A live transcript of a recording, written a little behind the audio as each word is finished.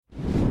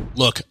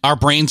Look, our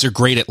brains are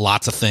great at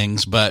lots of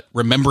things, but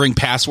remembering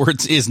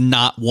passwords is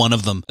not one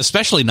of them,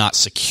 especially not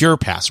secure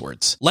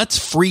passwords. Let's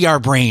free our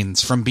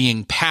brains from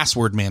being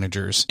password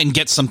managers and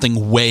get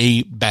something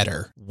way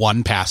better.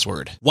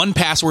 1Password.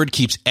 1Password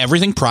keeps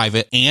everything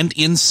private and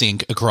in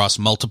sync across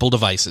multiple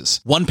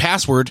devices.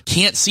 1Password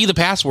can't see the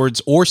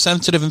passwords or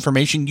sensitive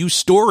information you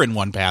store in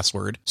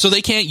 1Password, so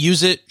they can't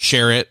use it,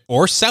 share it,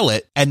 or sell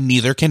it, and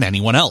neither can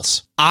anyone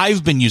else.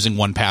 I've been using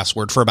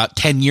 1Password for about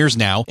 10 years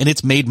now, and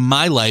it's made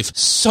my life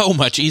so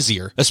much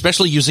easier,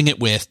 especially using it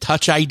with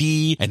Touch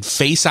ID and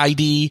Face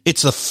ID.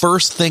 It's the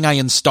first thing I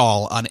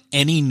install on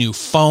any new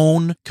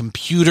phone,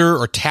 computer,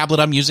 or tablet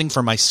I'm using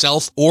for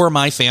myself or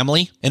my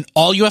family. And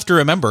all you have to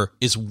remember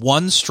is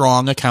one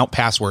strong account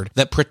password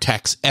that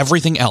protects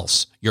everything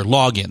else. Your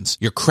logins,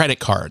 your credit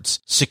cards,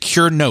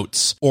 secure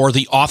notes, or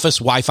the office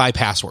Wi-Fi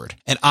password.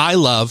 And I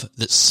love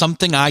that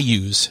something I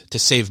use to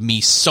save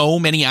me so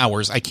many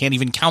hours I can't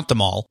even count them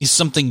all is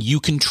something you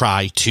can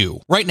try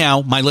too. Right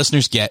now, my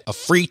listeners get a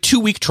free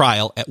 2-week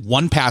trial at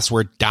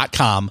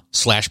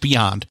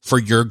onepassword.com/beyond for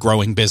your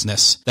growing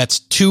business. That's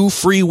 2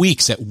 free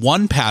weeks at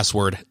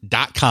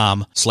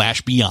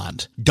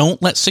onepassword.com/beyond.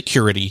 Don't let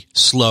security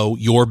slow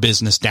your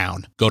business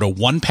down. Go to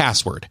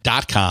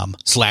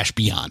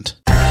onepassword.com/beyond.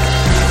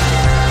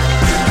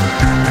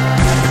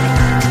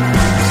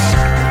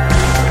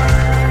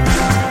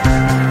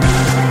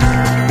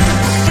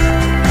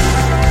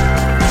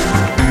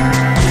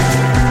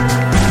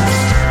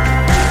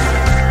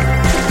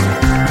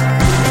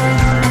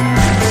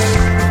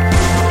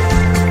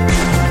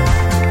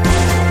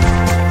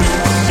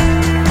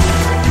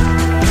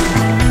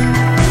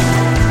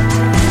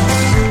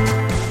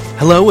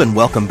 Hello and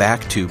welcome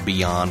back to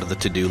Beyond the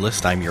To-Do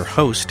List. I'm your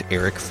host,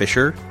 Eric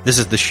Fisher. This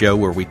is the show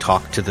where we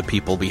talk to the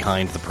people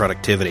behind the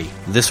productivity.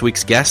 This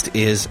week's guest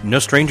is no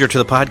stranger to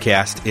the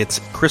podcast. It's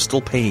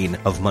Crystal Paine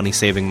of Money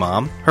Saving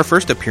Mom. Her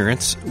first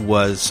appearance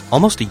was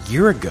almost a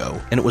year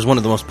ago, and it was one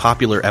of the most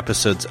popular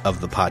episodes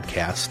of the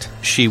podcast.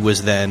 She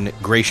was then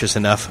gracious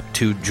enough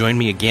to join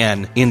me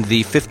again in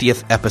the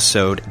 50th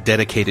episode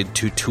dedicated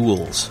to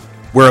tools,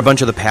 where a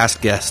bunch of the past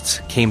guests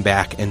came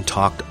back and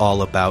talked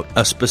all about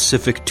a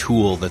specific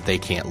tool that they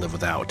can't live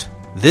without.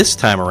 This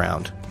time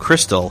around,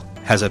 Crystal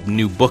has a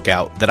new book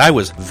out that I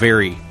was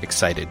very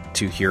excited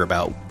to hear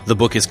about. The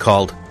book is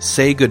called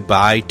Say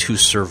Goodbye to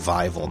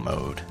Survival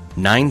Mode: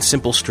 9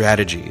 Simple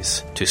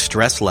Strategies to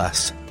Stress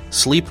Less,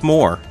 Sleep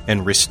More,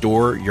 and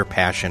Restore Your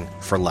Passion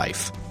for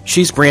Life.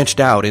 She's branched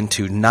out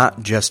into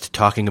not just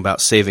talking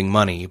about saving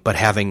money, but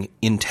having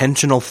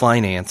intentional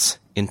finance,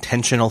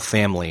 intentional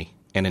family,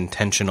 and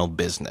intentional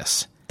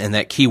business. And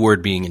that key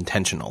word being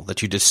intentional,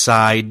 that you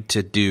decide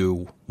to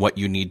do what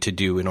you need to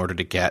do in order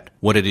to get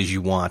what it is you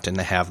want and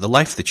to have the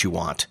life that you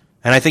want.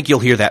 And I think you'll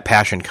hear that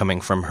passion coming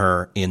from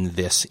her in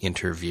this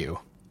interview.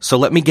 So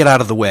let me get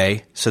out of the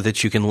way so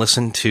that you can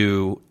listen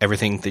to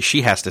everything that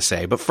she has to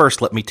say. But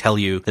first, let me tell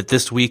you that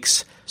this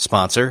week's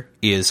sponsor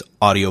is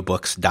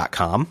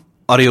audiobooks.com.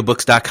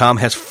 Audiobooks.com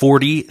has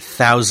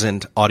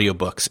 40,000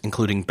 audiobooks,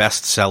 including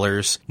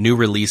bestsellers, new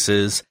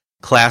releases,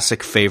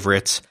 classic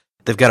favorites.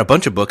 They've got a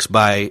bunch of books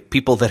by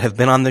people that have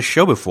been on this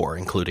show before,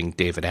 including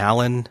David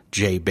Allen,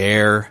 Jay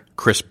Baer,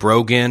 Chris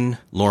Brogan,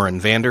 Lauren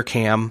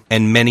Vanderkam,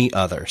 and many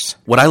others.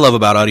 What I love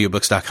about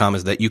audiobooks.com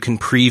is that you can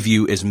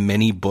preview as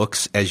many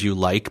books as you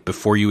like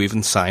before you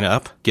even sign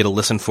up. Get a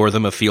listen for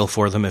them, a feel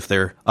for them, if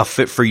they're a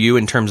fit for you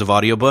in terms of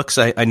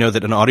audiobooks. I know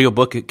that an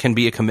audiobook can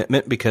be a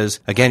commitment because,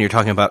 again, you're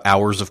talking about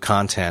hours of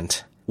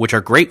content, which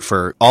are great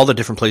for all the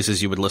different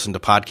places you would listen to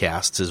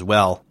podcasts as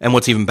well. And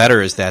what's even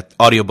better is that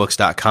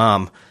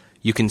audiobooks.com,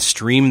 you can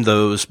stream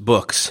those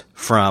books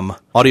from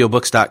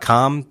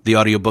audiobooks.com, the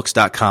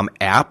audiobooks.com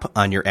app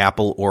on your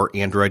Apple or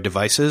Android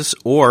devices,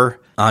 or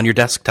on your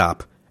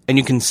desktop. And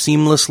you can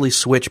seamlessly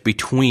switch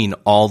between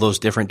all those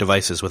different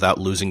devices without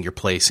losing your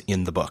place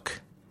in the book.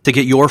 To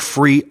get your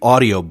free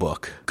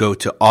audiobook, go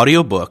to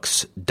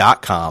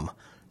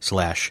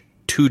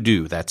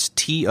audiobooks.com/todo. That's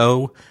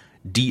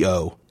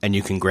TODO. And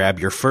you can grab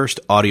your first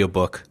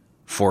audiobook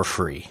for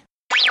free.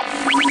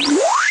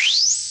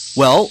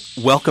 Well,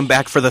 welcome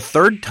back for the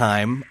third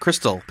time,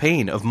 Crystal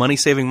Paine of Money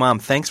Saving Mom.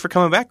 Thanks for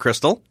coming back,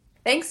 Crystal.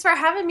 Thanks for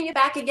having me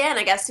back again.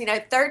 I guess,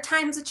 third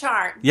time's a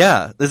charm.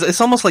 Yeah,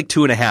 it's almost like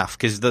 2.5,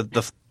 because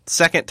the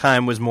second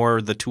time was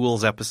more the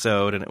tools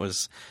episode, and it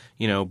was,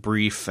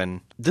 brief.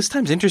 And this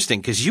time's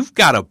interesting, because you've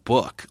got a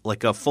book,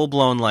 like a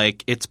full-blown,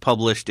 it's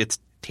published, it's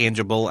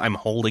tangible, I'm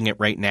holding it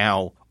right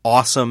now,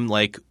 awesome,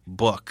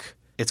 book.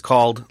 It's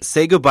called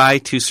Say Goodbye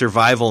to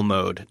Survival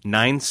Mode: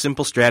 9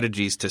 Simple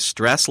Strategies to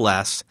Stress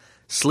Less,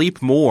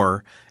 Sleep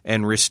More,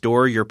 and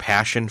Restore Your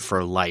Passion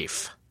for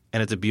Life.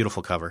 And it's a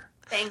beautiful cover.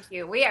 Thank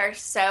you. We are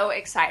so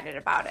excited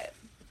about it.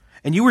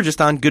 And you were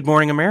just on Good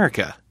Morning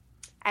America.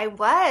 I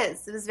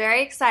was. It was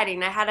very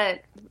exciting. I had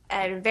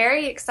a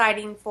very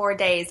exciting 4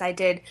 days. I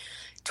did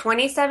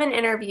 27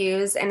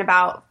 interviews in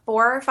about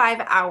 4 or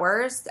 5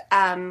 hours,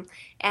 and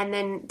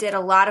then did a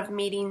lot of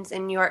meetings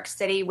in New York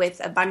City with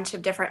a bunch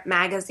of different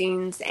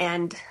magazines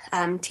and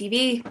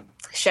TV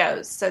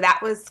shows. So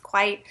that was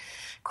quite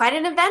quite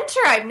an adventure.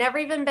 I've never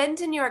even been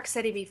to New York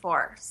City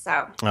before.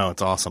 So, Oh,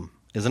 it's awesome,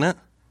 isn't it?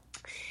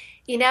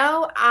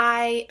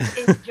 I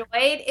enjoyed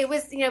it.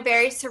 Was,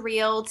 very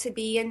surreal to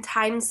be in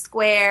Times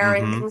Square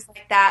and things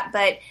like that.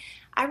 But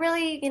I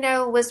really,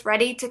 was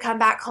ready to come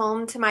back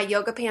home to my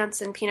yoga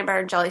pants and peanut butter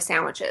and jelly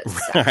sandwiches.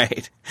 So.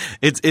 Right.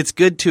 It's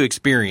good to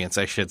experience,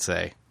 I should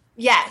say.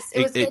 Yes,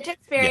 it was a good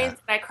experience.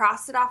 Yeah. I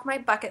crossed it off my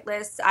bucket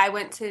list. I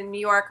went to New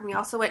York, and we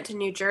also went to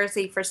New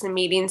Jersey for some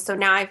meetings. So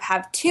now I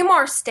have 2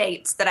 more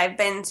states that I've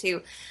been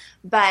to.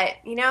 But,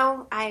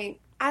 I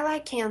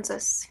like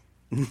Kansas.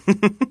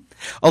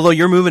 Although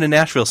you're moving to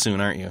Nashville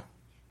soon, aren't you?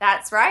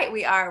 That's right.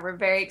 We are. We're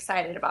very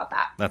excited about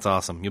that. That's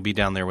awesome. You'll be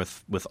down there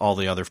with all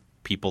the other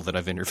people that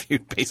I've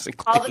interviewed,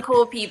 basically. All the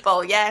cool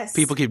people, yes.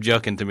 People keep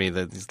joking to me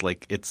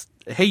that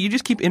hey, you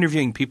just keep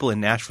interviewing people in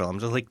Nashville. I'm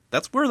just like,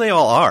 that's where they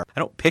all are. I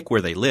don't pick where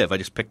they live. I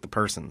just pick the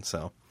person.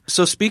 So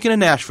speaking of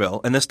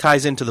Nashville, and this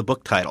ties into the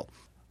book title,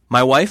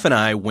 my wife and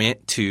I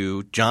went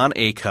to Jon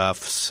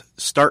Acuff's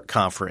START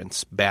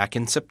conference back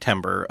in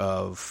September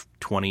of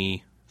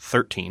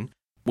 2013.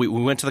 We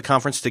went to the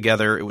conference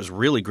together. It was a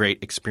really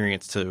great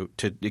experience to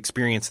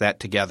experience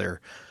that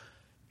together.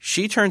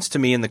 She turns to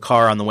me in the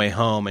car on the way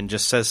home and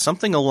just says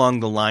something along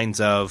the lines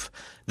of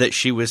that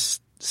she was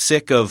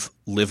sick of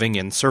living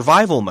in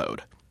survival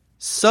mode.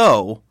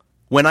 So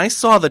when I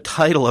saw the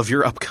title of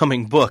your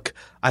upcoming book,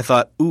 I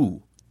thought,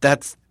 ooh,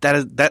 that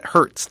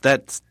hurts.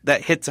 That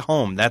hits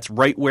home. That's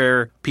right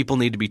where people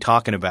need to be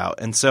talking about.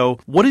 And so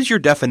what is your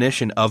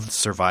definition of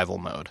survival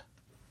mode?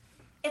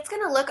 It's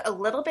going to look a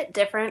little bit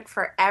different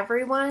for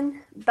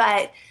everyone,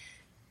 but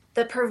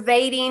the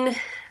pervading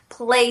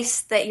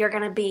place that you're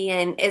going to be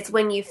in is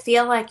when you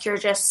feel like you're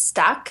just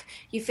stuck.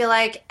 You feel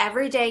like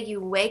every day you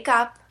wake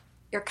up,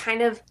 you're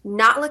kind of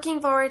not looking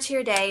forward to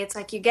your day. It's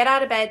like you get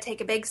out of bed,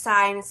 take a big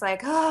sigh, and it's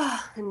like,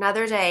 oh,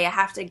 another day. I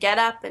have to get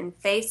up and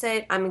face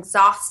it. I'm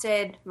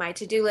exhausted. My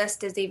to-do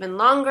list is even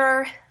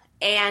longer.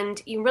 And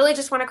you really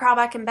just want to crawl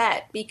back in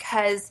bed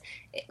because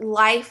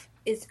life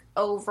is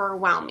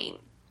overwhelming.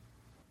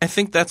 I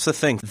think that's the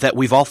thing, that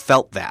we've all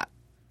felt that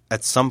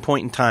at some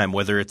point in time,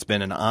 whether it's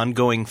been an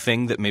ongoing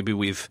thing that maybe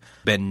we've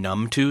been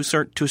numb to a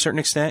certain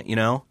extent,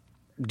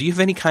 Do you have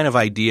any kind of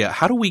idea?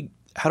 How do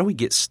we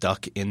get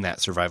stuck in that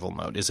survival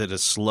mode? Is it a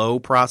slow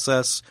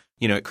process?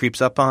 It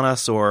creeps up on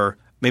us, or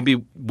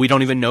maybe we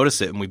don't even notice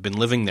it and we've been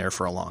living there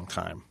for a long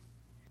time.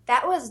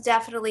 That was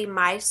definitely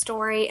my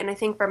story, and I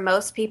think for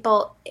most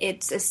people,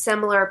 it's a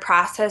similar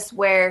process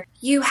where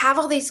you have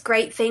all these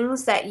great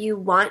things that you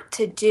want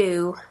to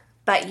do,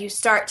 but you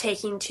start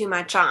taking too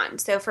much on.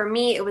 So for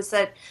me, it was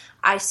that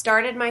I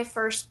started my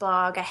first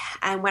blog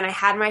when I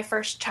had my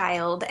first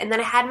child, and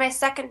then I had my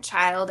second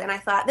child, and I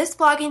thought, this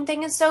blogging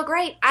thing is so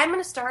great. I'm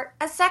going to start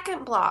a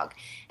second blog.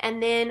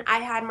 And then I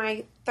had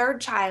my third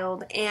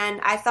child,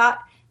 and I thought,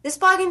 this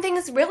blogging thing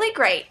is really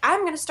great.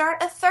 I'm going to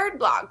start a third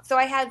blog. So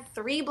I had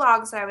 3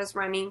 blogs that I was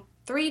running,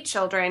 3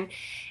 children,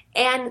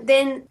 and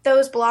then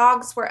those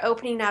blogs were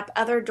opening up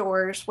other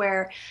doors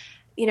where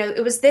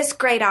it was this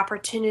great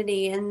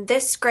opportunity and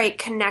this great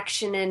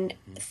connection and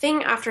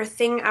thing after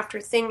thing after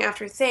thing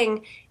after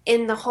thing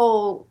in the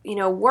whole,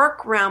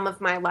 work realm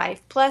of my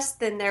life. Plus,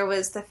 then there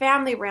was the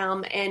family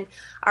realm and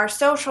our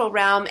social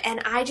realm. And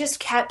I just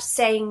kept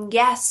saying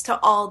yes to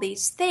all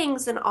these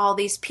things and all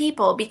these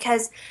people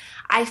because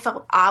I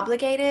felt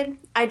obligated.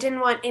 I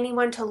didn't want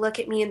anyone to look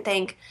at me and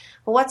think,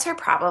 well, what's her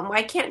problem?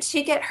 Why can't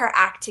she get her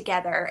act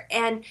together?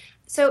 And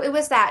so it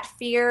was that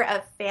fear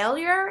of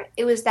failure.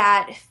 It was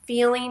that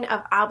feeling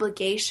of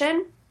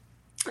obligation.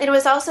 It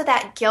was also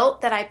that guilt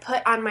that I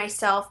put on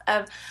myself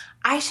of,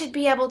 I should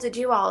be able to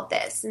do all of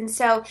this. And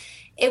so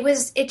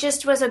it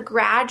just was a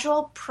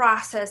gradual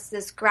process,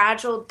 this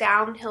gradual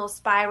downhill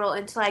spiral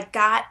until I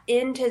got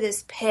into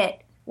this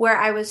pit where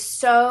I was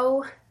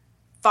so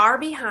far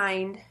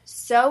behind,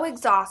 so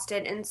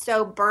exhausted, and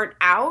so burnt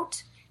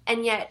out.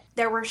 And yet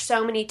there were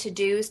so many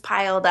to-dos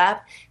piled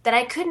up that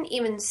I couldn't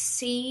even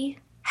see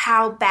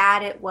how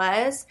bad it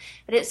was,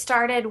 but it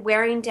started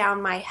wearing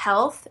down my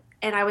health,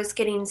 and I was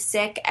getting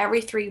sick every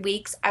 3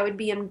 weeks. I would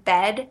be in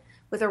bed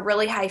with a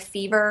really high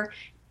fever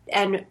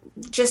and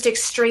just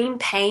extreme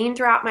pain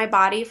throughout my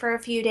body for a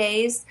few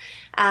days.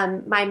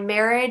 My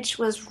marriage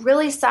was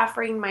really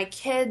suffering. My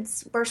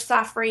kids were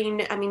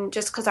suffering.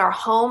 Just because our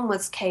home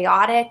was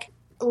chaotic.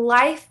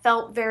 Life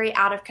felt very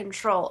out of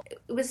control.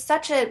 It was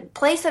such a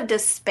place of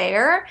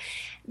despair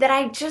that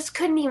I just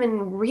couldn't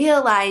even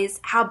realize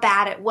how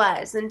bad it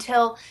was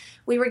until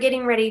we were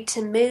getting ready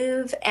to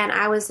move, and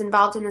I was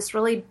involved in this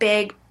really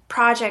big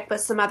project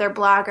with some other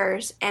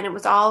bloggers, and it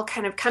was all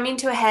kind of coming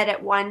to a head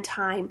at one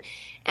time.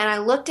 And I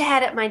looked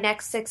ahead at my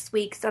next 6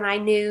 weeks, and I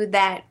knew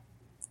that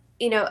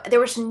there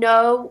was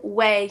no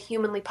way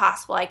humanly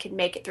possible I could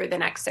make it through the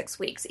next 6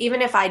 weeks,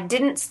 even if I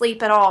didn't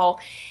sleep at all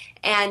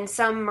and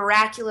some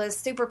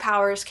miraculous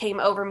superpowers came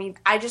over me.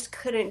 I just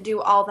couldn't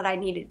do all that I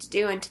needed to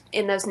do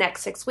in those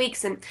next 6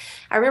 weeks. And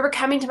I remember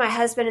coming to my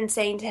husband and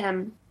saying to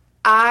him,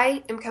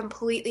 I am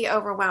completely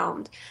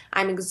overwhelmed.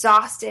 I'm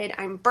exhausted.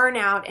 I'm burnt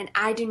out, and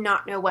I do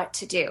not know what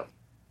to do.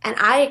 And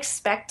I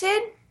expected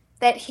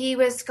that he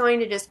was going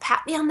to just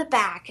pat me on the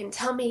back and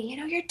tell me,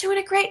 you're doing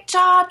a great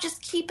job.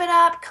 Just keep it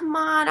up. Come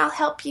on, I'll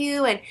help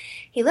you. And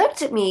he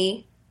looked at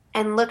me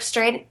and looked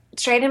straight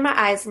in my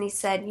eyes, and he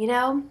said,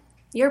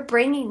 you're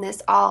bringing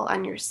this all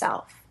on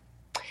yourself.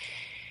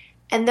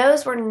 And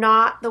those were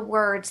not the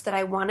words that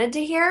I wanted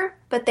to hear,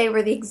 but they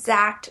were the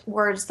exact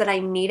words that I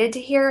needed to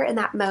hear in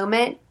that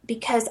moment,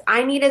 because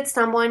I needed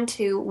someone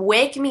to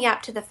wake me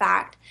up to the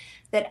fact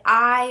that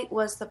I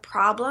was the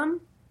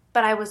problem,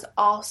 but I was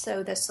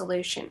also the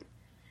solution.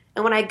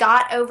 And when I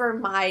got over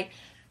my,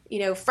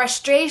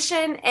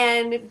 frustration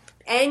and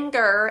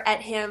anger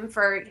at him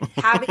for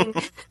having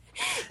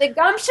the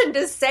gumption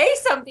to say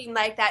something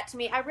like that to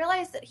me, I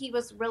realized that he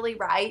was really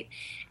right.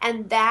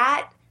 And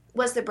that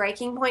was the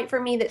breaking point for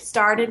me that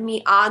started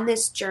me on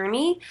this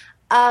journey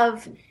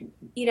of,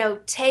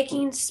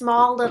 taking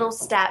small little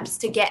steps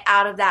to get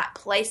out of that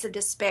place of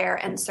despair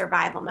and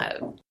survival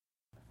mode.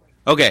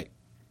 Okay,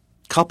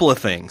 couple of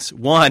things.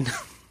 One,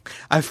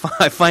 I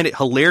find it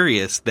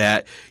hilarious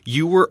that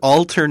you were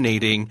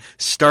alternating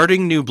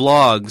starting new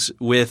blogs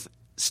with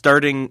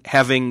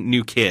having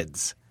new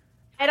kids.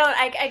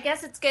 I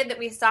guess it's good that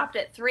we stopped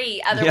at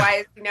 3.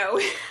 Otherwise,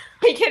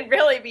 we could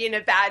really be in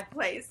a bad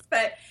place.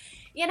 But,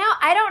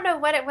 I don't know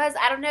what it was.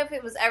 I don't know if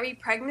it was every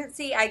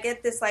pregnancy I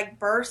get this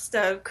burst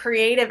of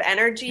creative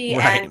energy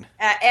right.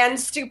 and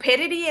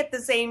stupidity at the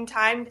same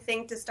time to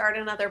think to start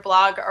another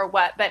blog or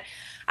what. But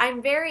I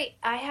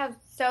have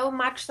so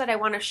much that I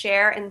want to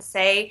share and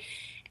say.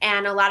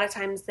 And a lot of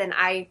times then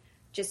I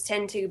just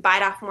tend to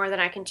bite off more than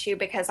I can chew,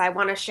 because I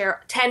want to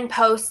share 10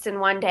 posts in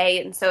one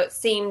day. And so it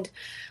seemed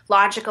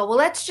logical. Well,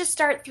 let's just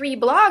start 3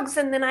 blogs,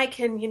 and then I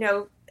can,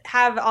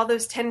 have all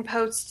those 10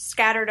 posts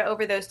scattered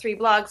over those 3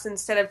 blogs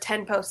instead of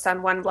 10 posts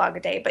on one blog a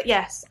day. But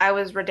yes, I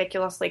was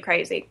ridiculously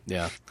crazy.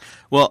 Yeah.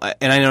 Well,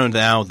 and I know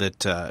now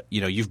that,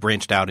 you've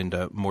branched out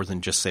into more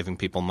than just saving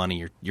people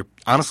money. You're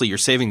honestly, you're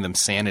saving them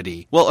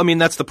sanity. Well, I mean,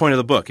 that's the point of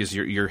the book, is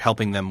you're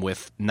helping them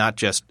with not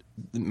just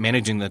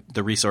managing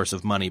the resource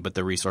of money, but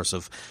the resource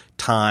of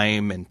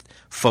time and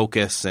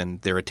focus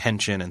and their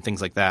attention and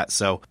things like that.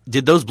 So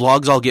did those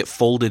blogs all get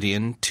folded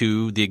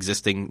into the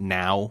existing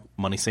now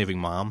Money Saving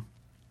Mom?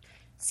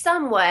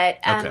 Somewhat.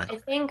 Okay. I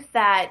think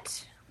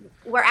that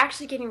we're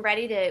actually getting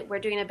ready we're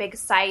doing a big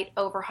site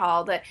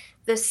overhaul.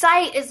 The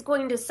site is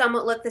going to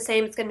somewhat look the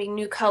same. It's going to be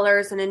new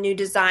colors and a new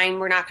design.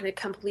 We're not going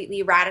to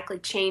completely radically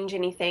change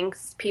anything.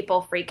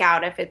 People freak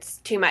out if it's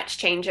too much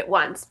change at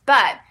once.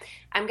 But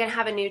I'm going to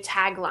have a new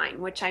tagline,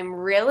 which I'm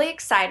really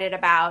excited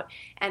about.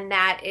 And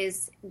that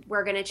is,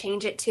 we're going to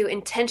change it to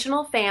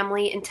intentional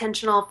family,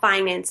 intentional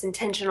finance,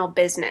 intentional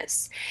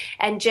business.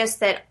 And just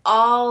that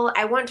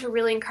I want to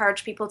really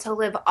encourage people to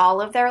live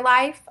all of their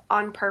life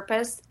on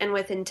purpose and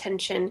with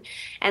intention.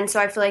 And so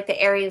I feel like the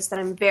areas that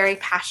I'm very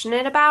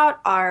passionate about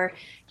are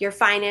your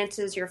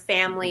finances, your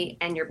family,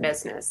 and your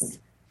business.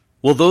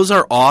 Well, those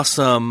are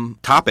awesome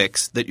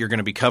topics that you're going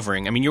to be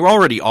covering. I mean, you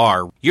already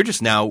are. You're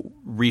just now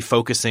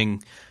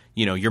refocusing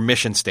your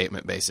mission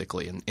statement,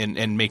 basically,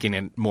 and making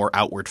it more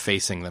outward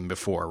facing than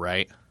before,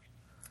 right?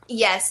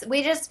 Yes.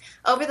 We just,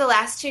 over the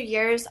last 2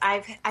 years,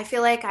 I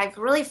feel like I've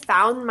really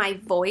found my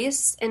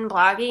voice in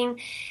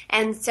blogging.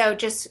 And so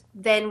just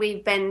then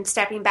we've been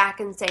stepping back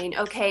and saying,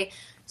 okay,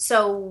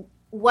 so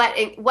what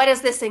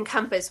does this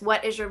encompass?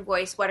 What is your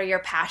voice? What are your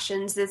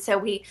passions? And so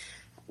we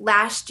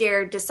last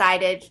year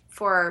decided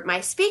for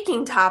my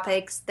speaking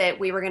topics that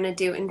we were going to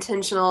do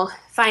intentional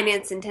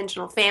finance,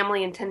 intentional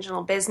family,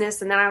 intentional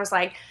business. And then I was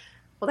like,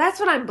 well,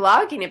 that's what I'm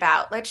blogging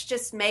about. Let's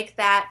just make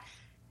that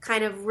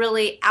kind of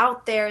really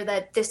out there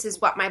that this is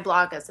what my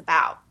blog is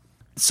about.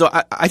 So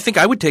I think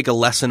I would take a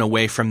lesson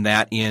away from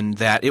that, in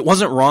that it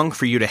wasn't wrong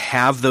for you to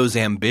have those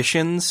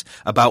ambitions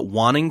about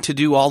wanting to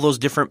do all those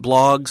different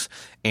blogs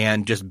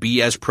and just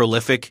be as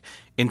prolific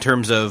in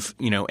terms of,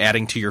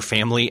 adding to your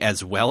family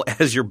as well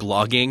as your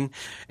blogging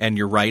and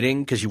your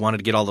writing, because you wanted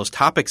to get all those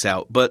topics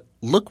out. But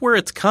look where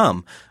it's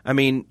come. I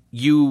mean,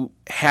 you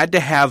had to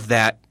have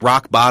that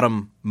rock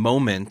bottom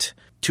moment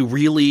to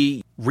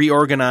really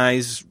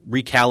reorganize,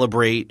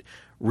 recalibrate,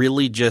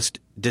 really just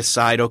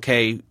decide,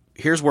 okay,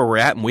 here's where we're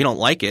at and we don't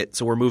like it,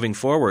 so we're moving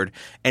forward.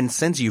 And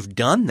since you've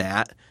done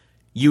that,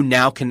 you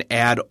now can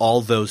add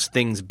all those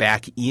things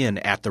back in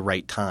at the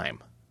right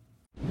time.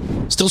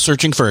 Still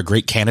searching for a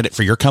great candidate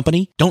for your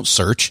company? Don't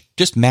search,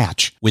 just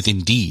match with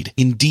Indeed.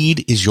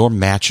 Indeed is your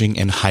matching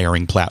and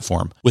hiring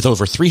platform with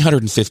over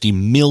 350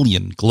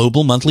 million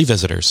global monthly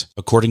visitors,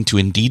 according to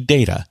Indeed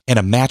data, and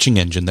a matching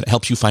engine that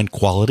helps you find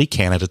quality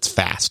candidates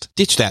fast.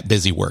 Ditch that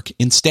busy work.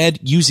 Instead,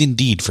 use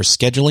Indeed for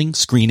scheduling,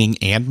 screening,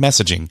 and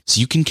messaging so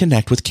you can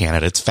connect with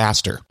candidates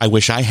faster. I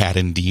wish I had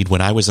Indeed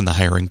when I was in the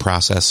hiring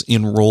process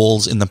in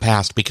roles in the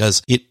past,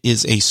 because it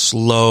is a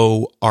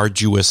slow,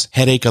 arduous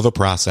headache of a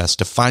process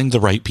to find the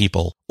right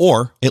people.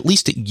 Or, at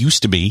least it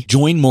used to be.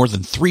 Join more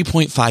than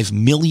 3.5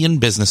 million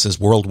businesses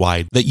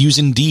worldwide that use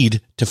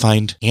Indeed to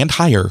find and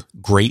hire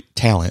great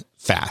talent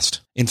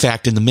fast. In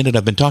fact, in the minute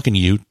I've been talking to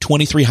you,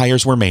 23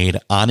 hires were made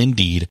on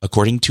Indeed,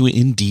 according to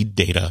Indeed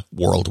data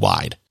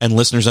worldwide. And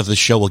listeners of the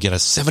show will get a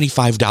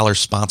 $75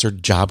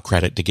 sponsored job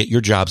credit to get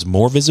your jobs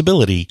more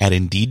visibility at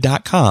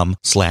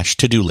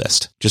Indeed.com/to-do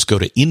list. Just go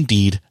to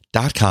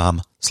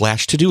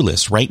Indeed.com/to-do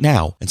list right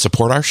now and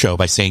support our show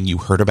by saying you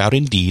heard about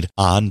Indeed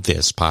on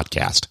this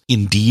podcast.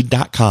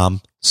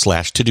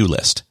 Indeed.com/to-do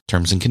list.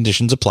 Terms and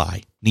conditions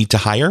apply. Need to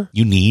hire?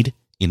 You need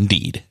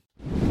Indeed.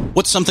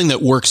 What's something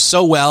that works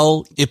so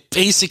well, it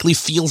basically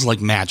feels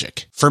like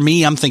magic? For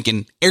me, I'm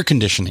thinking air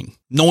conditioning,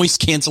 noise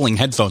canceling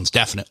headphones,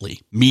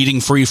 definitely.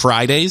 Meeting-free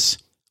Fridays?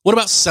 What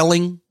about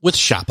selling with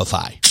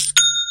Shopify?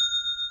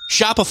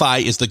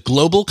 Shopify is the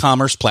global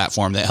commerce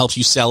platform that helps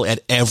you sell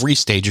at every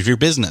stage of your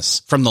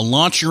business. From the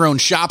launch your own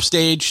shop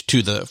stage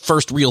to the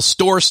first real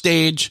store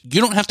stage,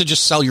 you don't have to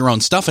just sell your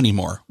own stuff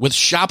anymore. With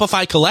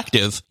Shopify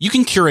Collective, you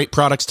can curate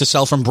products to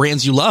sell from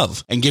brands you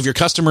love and give your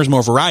customers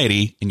more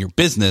variety and your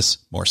business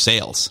more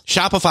sales.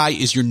 Shopify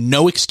is your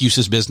no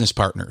excuses business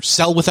partner.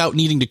 Sell without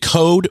needing to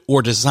code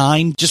or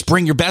design. Just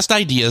bring your best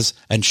ideas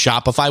and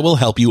Shopify will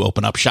help you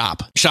open up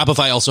shop.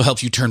 Shopify also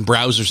helps you turn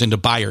browsers into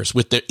buyers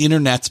with the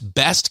internet's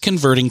best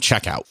converting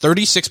checkout,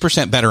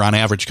 36% better on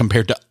average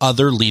compared to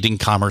other leading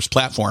commerce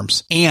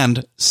platforms,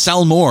 and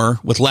sell more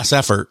with less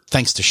effort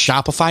thanks to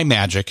Shopify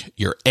Magic,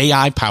 your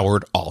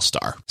AI-powered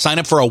all-star. Sign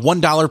up for a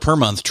 $1 per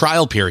month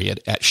trial period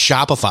at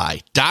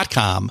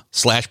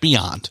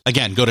shopify.com/beyond.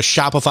 Again, go to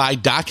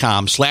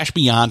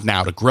shopify.com/beyond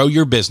now to grow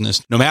your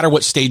business no matter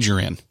what stage you're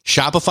in.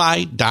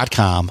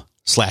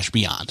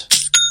 Shopify.com/beyond.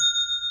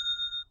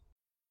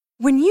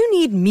 When you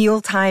need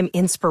mealtime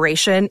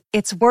inspiration,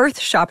 it's worth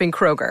shopping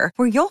Kroger,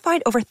 where you'll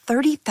find over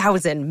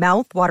 30,000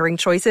 mouth-watering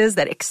choices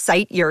that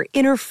excite your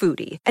inner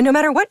foodie. And no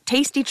matter what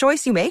tasty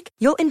choice you make,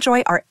 you'll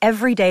enjoy our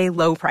everyday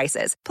low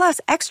prices, plus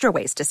extra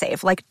ways to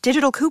save, like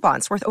digital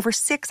coupons worth over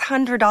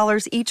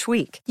 $600 each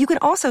week. You can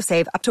also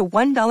save up to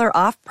 $1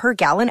 off per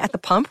gallon at the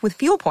pump with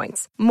fuel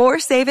points. More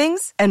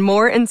savings and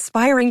more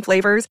inspiring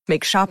flavors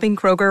make shopping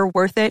Kroger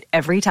worth it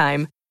every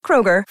time.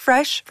 Kroger,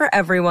 fresh for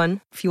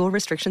everyone. Fuel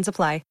restrictions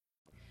apply.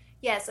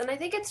 Yes, and I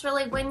think it's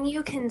really when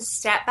you can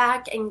step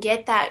back and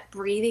get that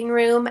breathing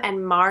room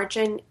and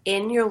margin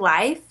in your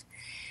life,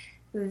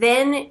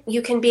 then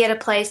you can be at a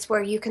place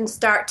where you can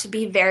start to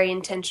be very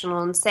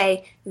intentional and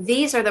say,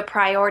 these are the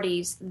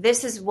priorities.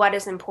 This is what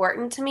is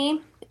important to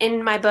me.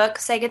 In my book,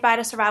 Say Goodbye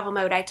to Survival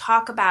Mode, I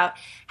talk about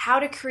how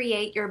to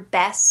create your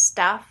best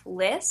stuff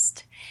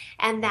list.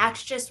 And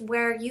that's just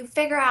where you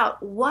figure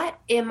out, what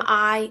am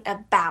I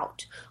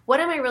about?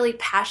 What am I really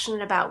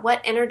passionate about?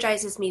 What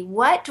energizes me?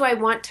 What do I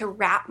want to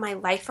wrap my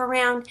life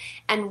around?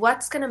 And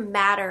what's going to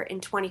matter in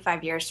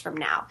 25 years from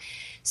now?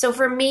 So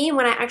for me,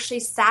 when I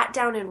actually sat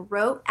down and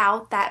wrote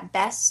out that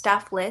best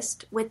stuff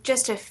list with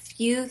just a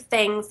few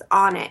things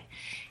on it,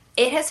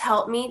 it has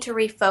helped me to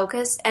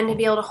refocus and to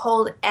be able to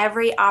hold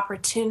every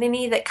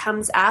opportunity that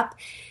comes up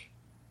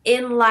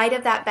in light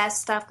of that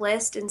best stuff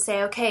list and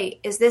say, okay,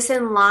 is this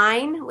in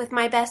line with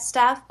my best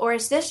stuff, or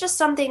is this just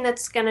something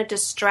that's going to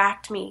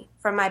distract me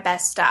from my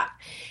best stuff?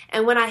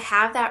 And when I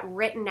have that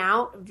written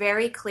out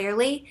very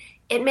clearly,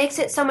 it makes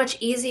it so much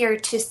easier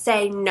to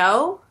say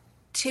no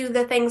to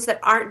the things that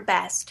aren't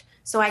best,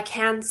 so I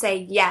can say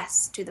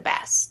yes to the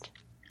best.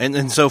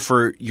 And so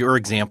for your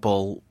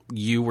example,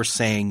 you were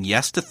saying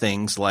yes to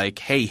things like,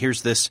 hey,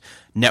 here's this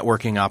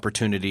networking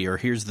opportunity, or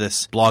here's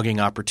this blogging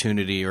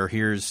opportunity, or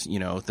here's,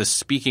 this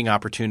speaking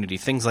opportunity,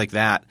 things like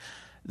that,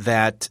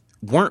 that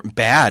weren't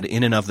bad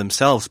in and of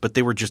themselves, but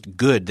they were just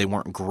good. They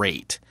weren't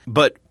great.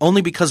 But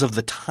only because of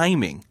the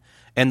timing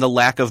and the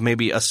lack of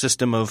maybe a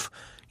system of,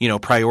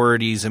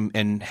 priorities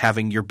and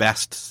having your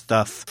best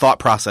stuff thought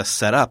process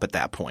set up at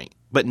that point.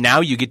 But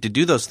now you get to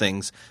do those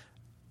things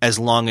as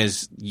long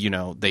as,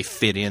 they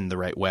fit in the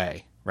right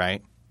way,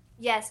 right?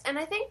 Yes, and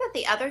I think that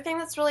the other thing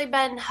that's really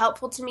been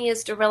helpful to me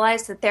is to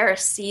realize that there are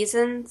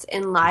seasons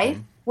in life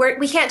where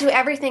we can't do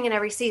everything in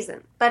every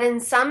season. But in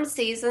some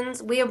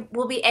seasons, we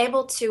will be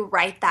able to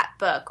write that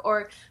book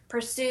or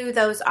pursue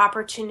those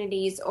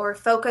opportunities or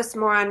focus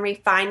more on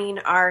refining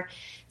our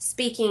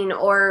speaking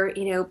or,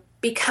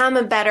 become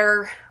a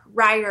better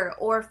writer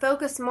or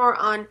focus more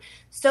on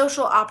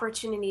social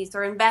opportunities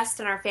or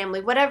invest in our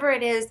family, whatever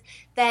it is,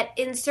 that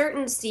in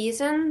certain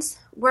seasons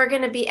we're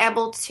going to be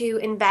able to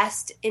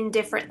invest in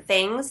different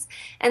things.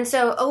 And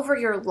so over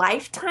your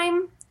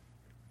lifetime,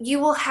 you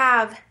will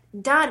have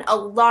done a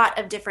lot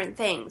of different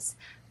things,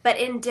 but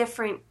in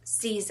different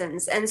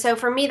seasons. And so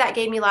for me, that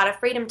gave me a lot of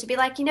freedom to be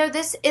like,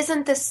 this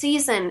isn't the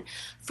season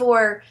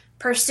for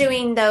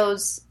pursuing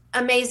those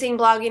amazing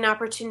blogging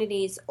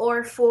opportunities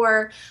or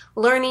for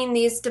learning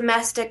these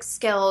domestic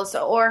skills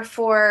or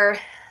for,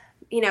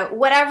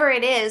 whatever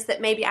it is that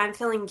maybe I'm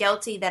feeling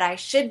guilty that I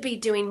should be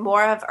doing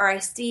more of, or I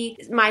see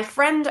my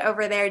friend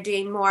over there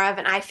doing more of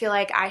and I feel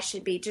like I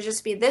should be, to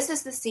just be, this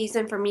is the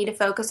season for me to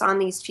focus on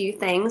these few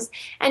things.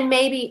 And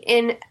maybe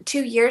in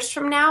 2 years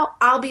from now,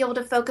 I'll be able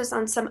to focus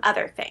on some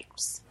other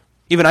things.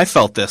 Even I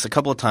felt this a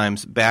couple of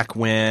times back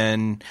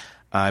when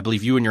I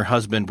believe you and your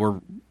husband were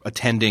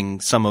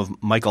attending some of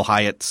Michael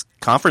Hyatt's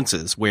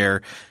conferences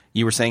where,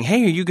 you were saying,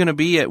 hey, are you going to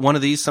be at one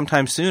of these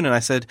sometime soon? And I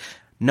said,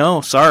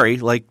 no, sorry.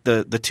 Like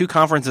the two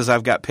conferences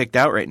I've got picked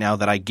out right now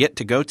that I get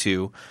to go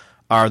to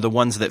are the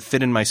ones that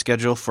fit in my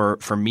schedule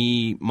for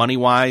me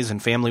money-wise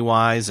and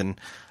family-wise and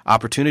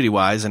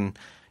opportunity-wise. And,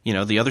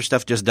 the other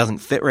stuff just doesn't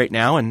fit right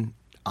now. And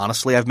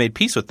honestly, I've made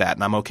peace with that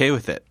and I'm okay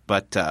with it.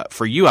 But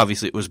for you,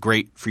 obviously, it was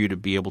great for you to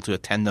be able to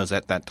attend those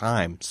at that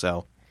time.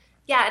 So.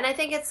 Yeah, and I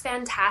think it's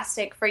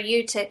fantastic for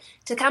you to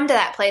come to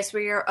that place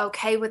where you're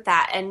okay with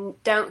that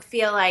and don't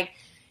feel like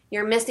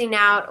you're missing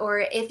out, or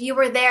if you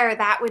were there,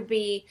 that would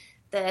be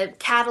the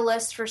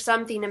catalyst for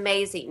something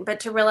amazing. But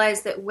to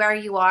realize that where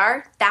you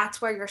are,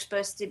 that's where you're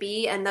supposed to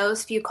be, and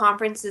those few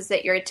conferences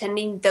that you're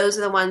attending, those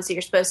are the ones that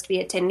you're supposed to be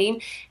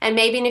attending. And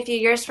maybe in a few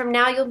years from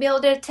now, you'll be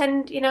able to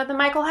attend, the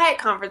Michael Hyatt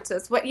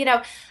conferences.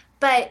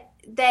 But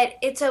that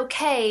it's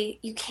okay.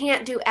 You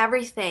can't do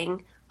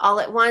everything all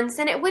at once,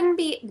 and it wouldn't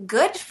be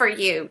good for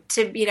you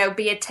to,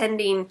 be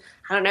attending,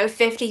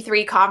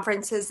 53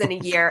 conferences in a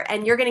year,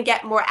 and you're going to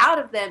get more out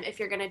of them if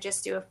you're going to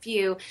just do a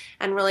few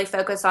and really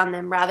focus on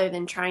them rather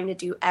than trying to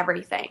do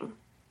everything.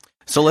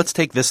 So let's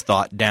take this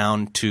thought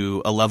down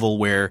to a level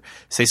where,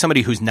 say,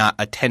 somebody who's not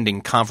attending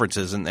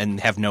conferences and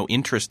have no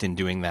interest in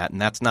doing that, and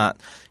that's not,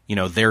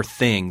 their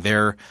thing.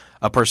 They're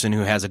a person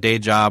who has a day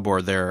job,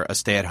 or they're a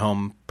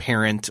stay-at-home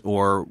parent,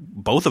 or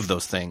both of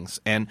those things.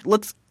 And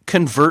let's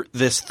convert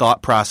this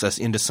thought process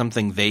into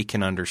something they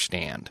can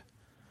understand.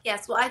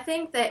 Yes, well, I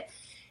think that,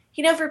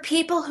 for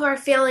people who are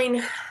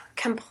feeling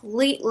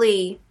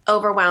completely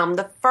overwhelmed,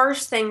 the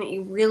first thing that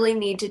you really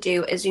need to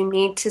do is you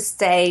need to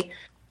say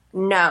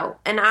no.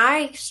 And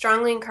I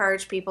strongly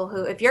encourage people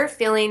who, if you're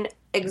feeling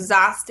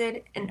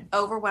exhausted and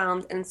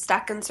overwhelmed and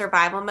stuck in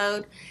survival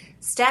mode,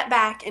 step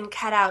back and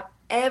cut out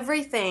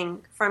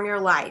everything from your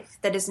life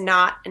that is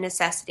not a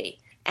necessity.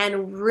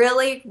 And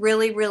really,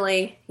 really,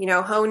 really,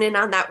 hone in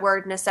on that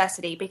word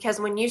necessity,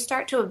 because when you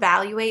start to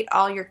evaluate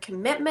all your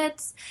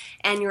commitments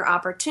and your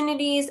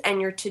opportunities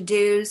and your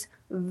to-dos,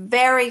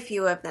 very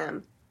few of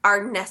them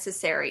are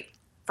necessary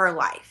for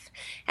life.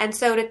 And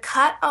so to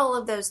cut all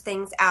of those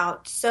things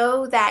out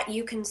so that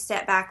you can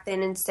step back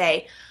then and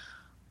say,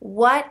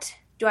 what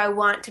do I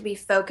want to be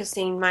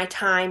focusing my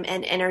time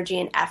and energy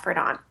and effort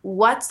on?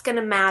 What's going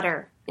to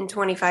matter in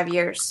 25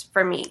 years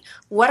for me?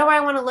 What do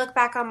I want to look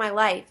back on my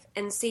life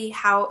and see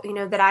how,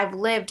 that I've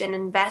lived and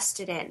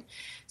invested in?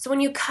 So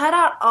when you cut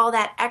out all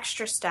that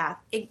extra stuff,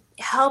 it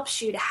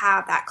helps you to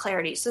have that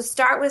clarity. So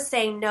start with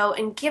saying no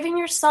and giving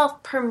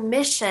yourself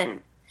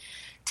permission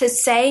to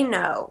say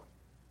no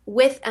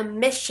with a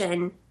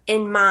mission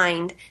in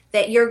mind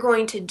that you're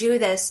going to do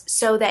this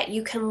so that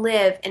you can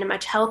live in a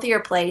much healthier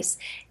place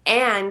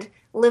and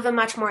live a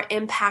much more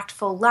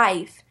impactful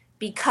life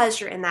because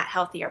you're in that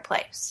healthier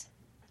place.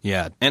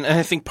 Yeah, and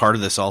I think part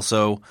of this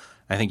also,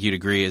 I think you'd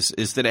agree,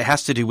 is that it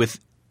has to do with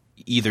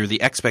either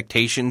the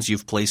expectations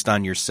you've placed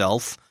on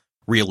yourself,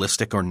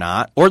 realistic or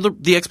not, or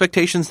the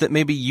expectations that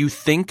maybe you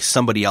think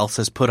somebody else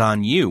has put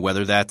on you,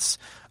 whether that's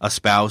a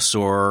spouse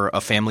or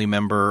a family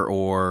member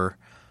or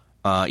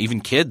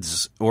even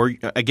kids or,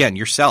 again,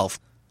 yourself.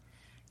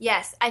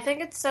 Yes, I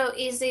think it's so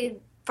easy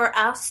for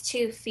us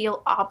to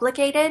feel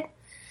obligated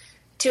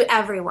to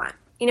everyone.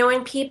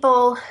 When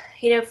people,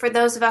 for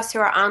those of us who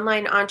are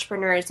online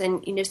entrepreneurs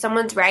and,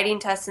 someone's writing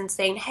to us and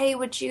saying, hey,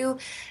 would you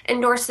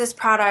endorse this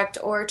product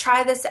or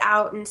try this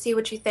out and see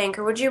what you think?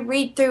 Or would you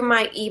read through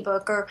my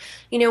ebook? Or,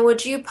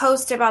 would you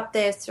post about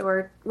this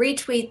or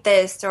retweet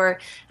this or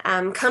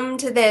come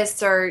to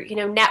this or,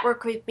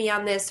 network with me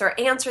on this or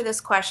answer this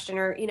question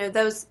or,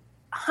 those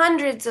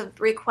hundreds of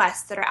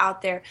requests that are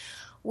out there.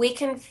 We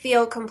can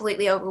feel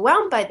completely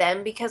overwhelmed by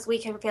them because we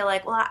can feel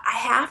like, well, I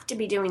have to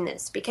be doing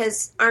this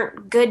because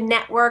aren't good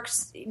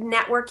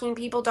networking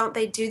people, don't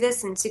they do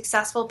this? And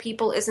successful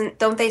people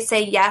don't they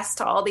say yes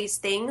to all these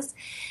things?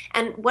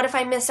 And what if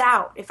I miss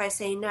out if I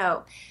say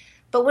no?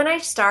 But when I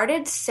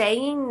started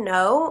saying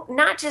no,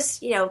 not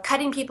just,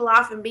 cutting people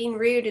off and being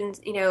rude and,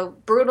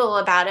 brutal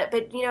about it,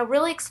 but,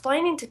 really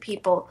explaining to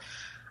people,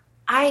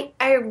 I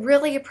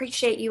really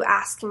appreciate you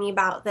asking me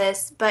about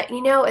this, but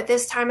at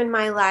this time in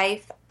my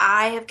life,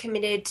 I have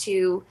committed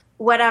to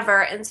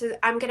whatever, and so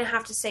I'm going to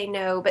have to say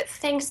no, but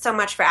thanks so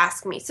much for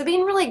asking me. So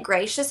being really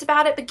gracious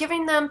about it, but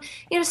giving them,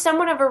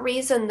 somewhat of a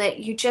reason that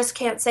you just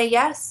can't say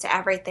yes to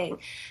everything.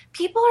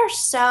 People are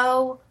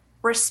so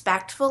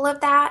respectful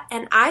of that,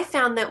 and I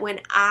found that when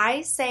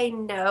I say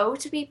no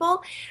to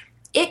people,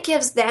 it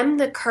gives them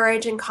the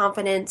courage and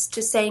confidence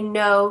to say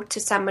no to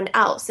someone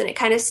else. And it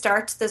kind of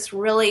starts this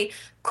really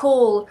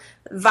cool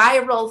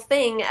viral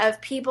thing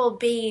of people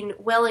being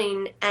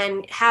willing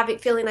and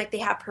feeling like they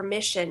have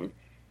permission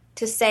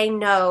to say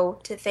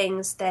no to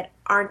things that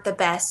aren't the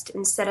best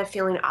instead of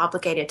feeling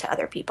obligated to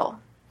other people.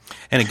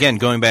 And again,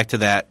 going back to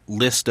that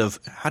list of,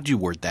 how'd you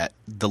word that?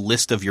 The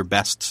list of your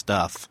best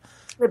stuff.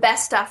 The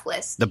best stuff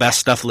list. The best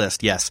stuff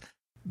list, yes.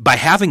 By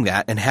having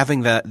that and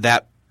having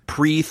that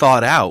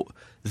pre-thought out,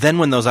 then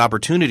when those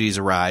opportunities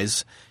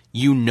arise,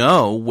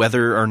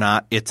 whether or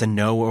not it's a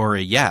no or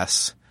a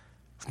yes.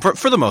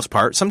 For the most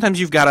part, sometimes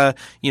you've got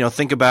to,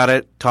 think about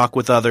it, talk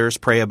with others,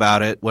 pray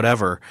about it,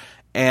 whatever.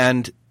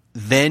 and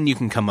then you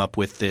can come up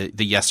with the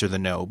yes or the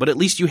no. But at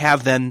least you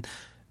have then,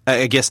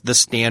 I guess, the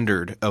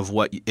standard of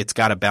what it's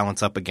got to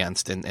balance up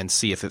against and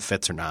see if it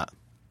fits or not.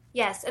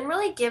 Yes, and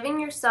really giving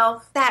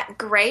yourself that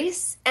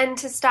grace and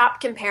to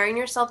stop comparing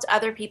yourself to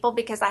other people,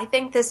 because I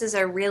think this is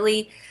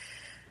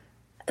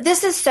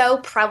so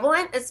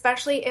prevalent,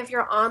 especially if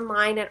you're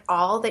online at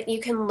all, that you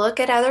can look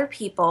at other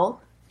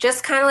people,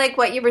 just kind of like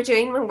what you were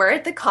doing when we're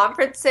at the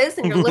conferences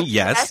and you're looking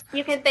yes. at us,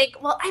 you can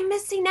think, well, I'm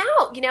missing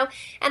out,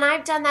 and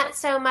I've done that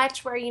so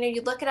much where,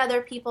 you look at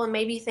other people and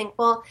maybe you think,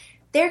 well,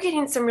 they're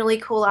getting some really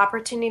cool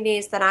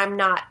opportunities that I'm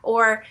not,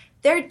 or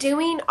they're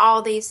doing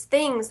all these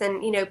things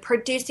and,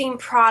 producing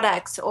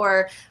products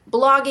or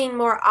blogging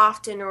more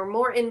often or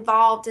more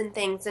involved in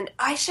things. And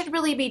I should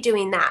really be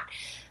doing that.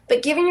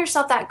 But giving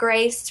yourself that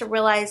grace to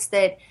realize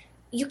that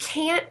you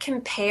can't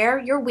compare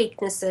your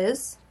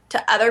weaknesses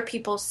to other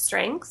people's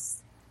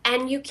strengths.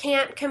 And you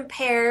can't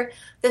compare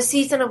the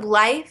season of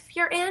life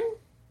you're in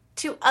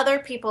to other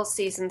people's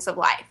seasons of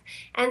life.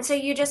 And so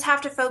you just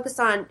have to focus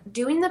on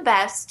doing the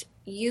best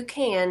you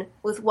can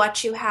with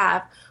what you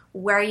have,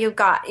 where you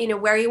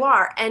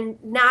are,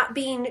 and not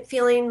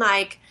feeling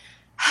like,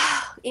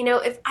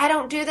 if I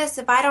don't do this,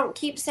 if I don't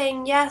keep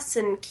saying yes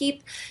and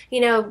keep,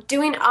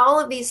 doing all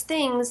of these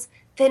things,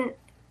 then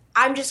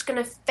I'm just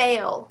going to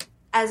fail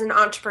as an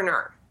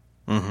entrepreneur.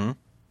 Mm-hmm.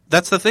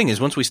 That's the thing, is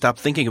once we stop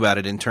thinking about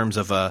it in terms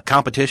of a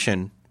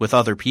competition with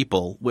other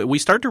people, we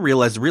start to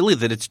realize really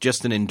that it's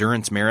just an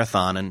endurance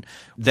marathon, and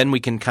then we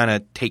can kind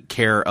of take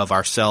care of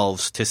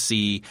ourselves to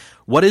see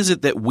what is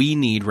it that we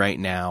need right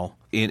now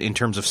in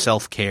terms of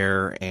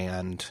self-care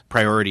and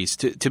priorities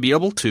to be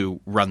able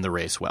to run the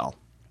race well.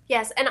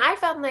 Yes, and I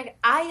felt like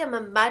I am a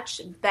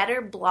much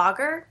better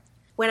blogger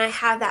when I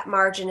have that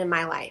margin in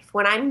my life,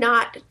 when I'm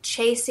not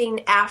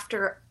chasing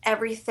after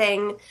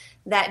everything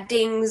that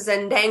dings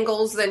and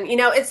dangles. And,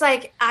 it's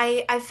like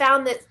I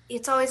found that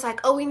it's always like,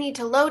 oh, we need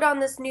to load on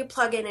this new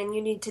plugin and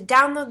you need to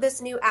download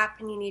this new app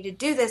and you need to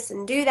do this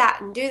and do that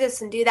and do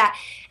this and do that.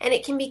 And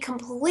it can be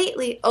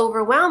completely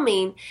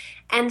overwhelming.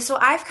 And so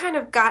I've kind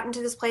of gotten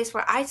to this place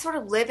where I sort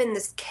of live in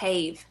this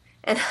cave.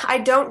 And I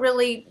don't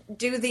really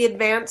do the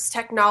advanced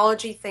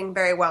technology thing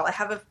very well. I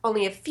have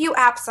only a few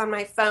apps on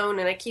my phone,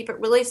 and I keep it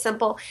really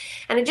simple.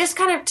 And I just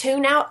kind of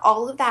tune out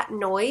all of that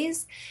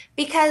noise,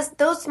 because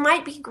those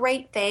might be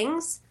great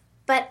things,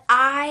 but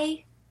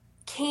I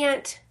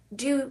can't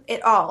do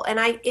it all. And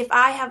if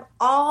I have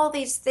all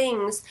these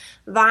things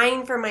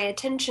vying for my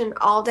attention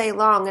all day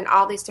long in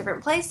all these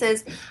different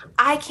places,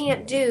 I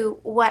can't do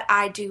what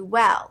I do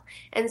well.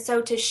 And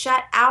so to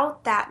shut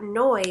out that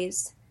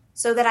noise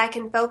so that I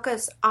can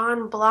focus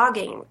on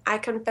blogging, I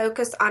can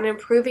focus on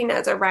improving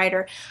as a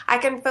writer, I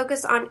can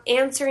focus on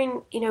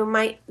answering,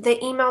 the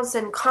emails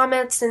and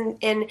comments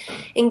and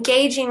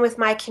engaging with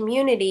my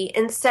community,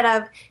 instead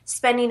of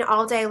spending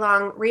all day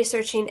long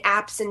researching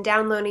apps and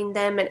downloading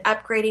them and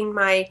upgrading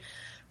my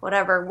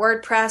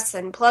WordPress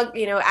and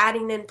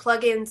adding in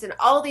plugins and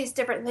all these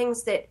different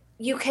things that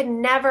you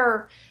can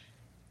never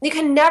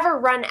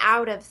run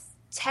out of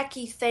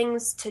techie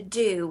things to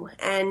do,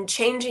 and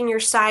changing your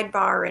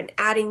sidebar and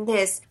adding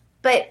this.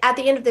 But at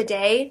the end of the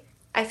day,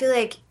 I feel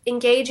like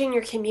engaging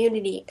your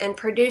community and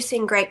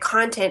producing great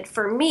content,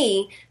 for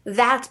me,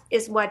 that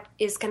is what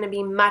is going to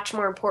be much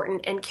more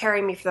important and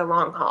carry me for the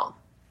long haul.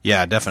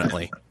 Yeah,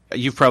 definitely.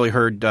 You've probably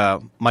heard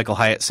Michael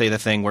Hyatt say the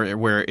thing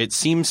where it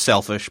seems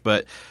selfish,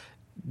 but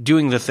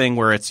doing the thing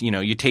where it's,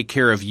 you take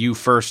care of you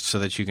first so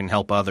that you can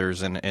help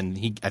others. And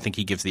I think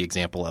he gives the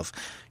example of,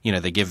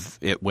 they give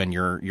it when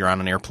you're on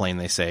an airplane,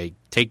 they say,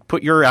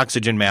 put your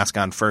oxygen mask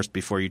on first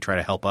before you try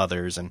to help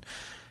others. And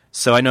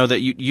so I know that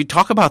you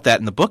talk about that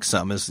in the book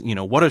some, is,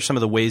 what are some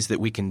of the ways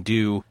that we can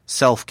do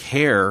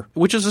self-care,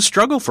 which is a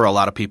struggle for a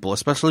lot of people,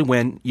 especially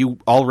when you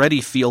already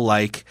feel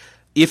like,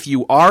 if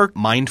you are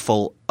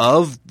mindful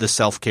of the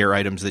self-care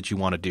items that you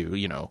want to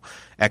do,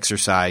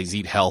 exercise,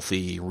 eat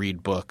healthy,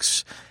 read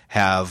books,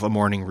 have a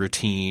morning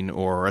routine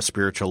or a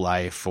spiritual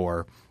life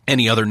or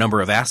any other number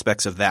of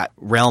aspects of that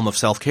realm of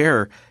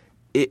self-care,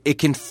 it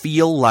can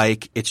feel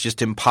like it's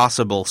just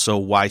impossible, so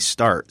why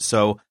start?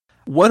 So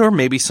what are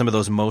maybe some of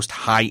those most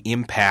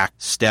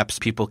high-impact steps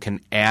people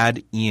can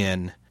add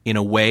in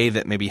a way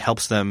that maybe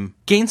helps them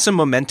gain some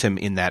momentum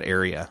in that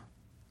area?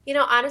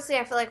 Honestly,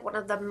 I feel like one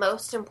of the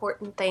most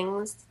important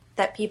things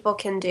that people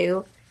can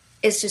do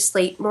is to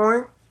sleep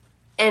more.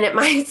 And it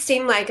might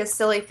seem like a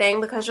silly thing,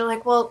 because you're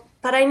like, well,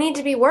 but I need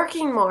to be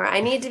working more. I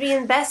need to be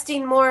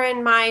investing more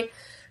in my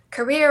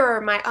career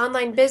or my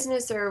online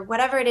business or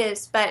whatever it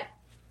is. But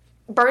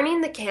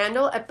burning the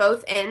candle at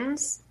both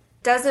ends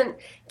doesn't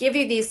give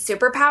you these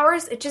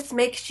superpowers. It just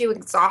makes you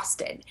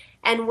exhausted.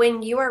 And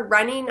when you are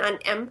running on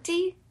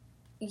empty,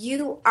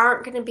 you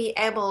aren't going to be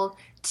able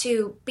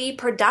to be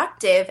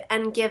productive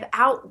and give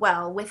out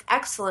well with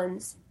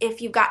excellence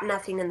if you've got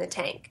nothing in the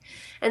tank.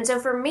 And so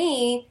for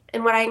me,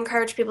 and what I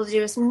encourage people to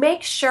do, is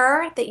make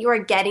sure that you are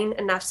getting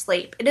enough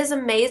sleep. It is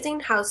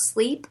amazing how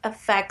sleep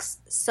affects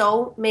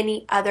so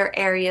many other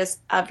areas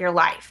of your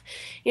life.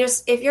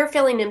 If you're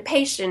feeling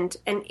impatient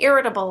and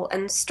irritable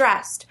and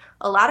stressed,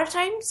 a lot of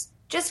times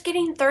just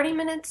getting 30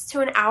 minutes to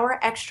an hour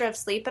extra of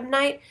sleep a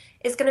night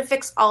is going to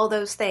fix all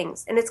those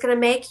things. And it's going to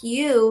make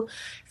you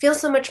feel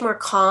so much more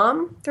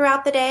calm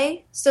throughout the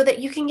day so that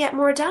you can get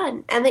more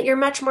done and that you're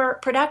much more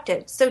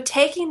productive. So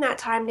taking that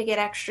time to get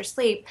extra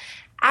sleep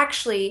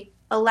actually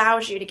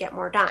allows you to get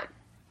more done.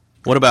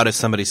 What about if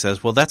somebody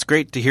says, well, that's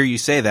great to hear you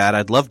say that.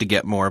 I'd love to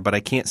get more, but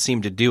I can't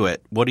seem to do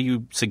it. What do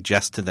you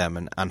suggest to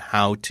them on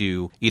how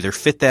to either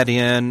fit that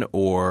in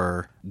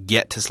or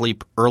get to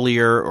sleep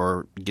earlier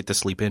or get to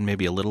sleep in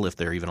maybe a little if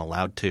they're even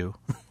allowed to?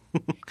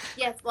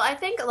 Yes, well, I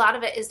think a lot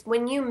of it is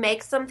when you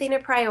make something a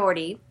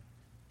priority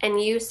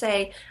and you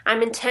say,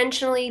 I'm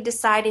intentionally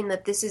deciding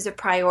that this is a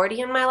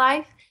priority in my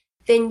life,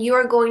 then you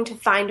are going to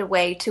find a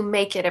way to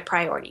make it a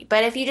priority.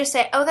 But if you just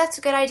say, oh, that's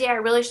a good idea, I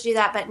really should do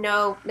that, but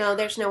no,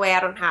 there's no way,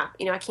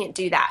 I can't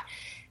do that,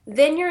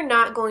 then you're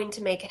not going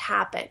to make it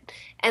happen.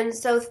 And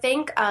so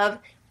think of,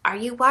 are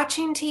you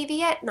watching TV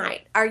at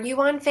night? Are you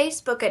on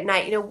Facebook at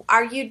night?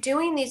 Are you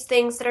doing these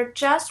things that are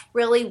just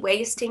really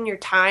wasting your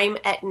time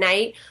at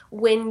night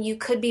when you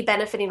could be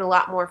benefiting a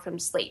lot more from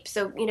sleep?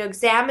 So,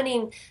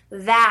 examining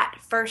that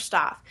first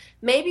off.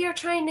 Maybe you're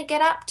trying to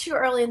get up too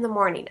early in the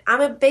morning.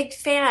 I'm a big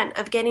fan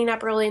of getting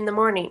up early in the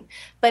morning.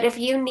 But if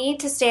you need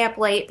to stay up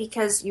late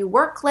because you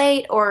work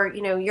late or,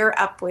 you're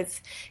up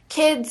with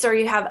kids or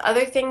you have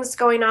other things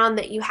going on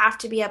that you have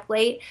to be up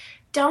late,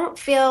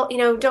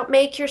 don't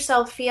make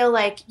yourself feel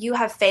like you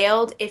have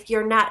failed if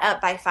you're not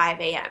up by 5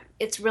 a.m.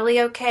 It's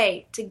really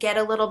okay to get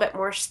a little bit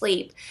more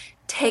sleep.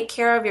 Take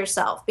care of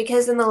yourself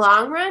because in the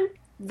long run,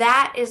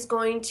 that is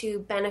going to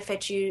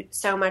benefit you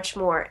so much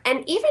more.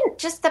 And even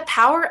just the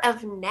power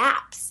of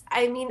naps.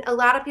 I mean, a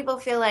lot of people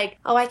feel like,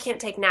 oh, I can't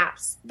take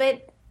naps.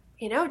 But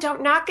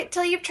don't knock it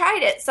till you've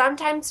tried it.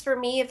 Sometimes for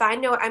me, if I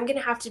know I'm going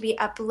to have to be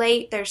up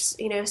late, there's,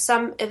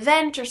 some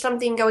event or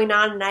something going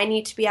on and I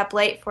need to be up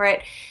late for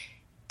it,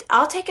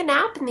 I'll take a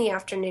nap in the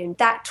afternoon.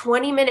 That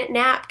 20-minute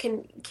nap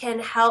can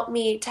help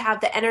me to have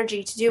the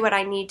energy to do what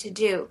I need to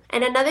do.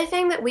 And another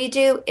thing that we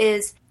do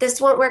is, this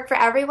won't work for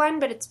everyone,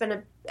 but it's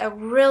been a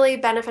really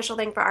beneficial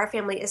thing for our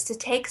family, is to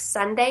take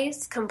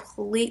Sundays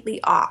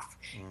completely off.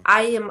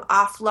 I am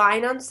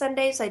offline on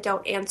Sundays. I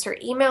don't answer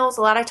emails.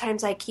 A lot of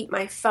times I keep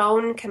my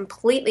phone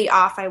completely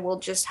off. I will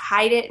just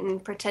hide it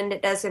and pretend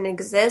it doesn't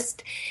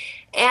exist.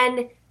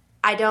 And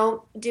I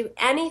don't do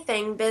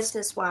anything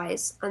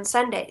business-wise on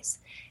Sundays.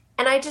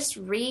 And I just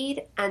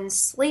read and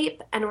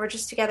sleep, and we're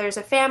just together as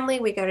a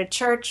family. We go to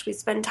church. We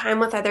spend time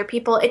with other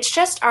people. It's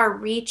just our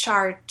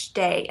recharge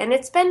day. And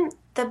it's been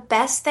the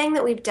best thing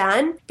that we've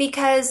done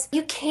because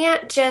you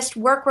can't just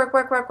work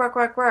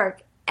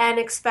and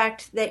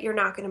expect that you're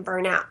not going to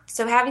burn out.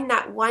 So having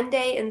that 1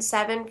 day in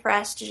 7 for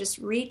us to just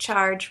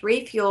recharge,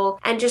 refuel,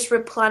 and just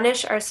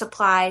replenish our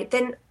supply,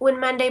 then when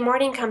Monday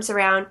morning comes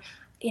around,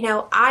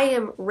 I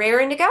am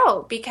raring to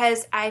go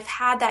because I've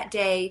had that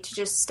day to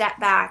just step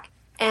back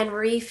and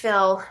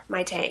refill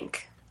my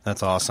tank.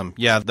 That's awesome.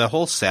 Yeah, the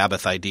whole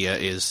Sabbath idea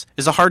is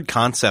a hard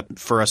concept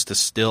for us to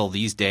still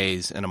these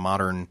days in a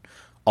modern,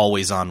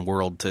 always-on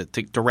world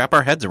to wrap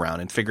our heads around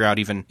and figure out,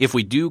 even if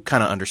we do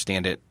kind of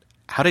understand it,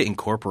 how to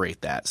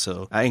incorporate that.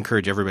 So I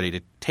encourage everybody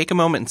to take a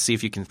moment and see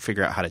if you can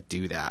figure out how to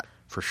do that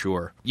for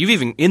sure.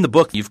 In the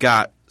book, you've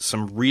got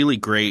some really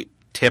great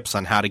tips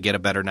on how to get a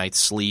better night's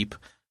sleep.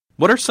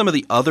 What are some of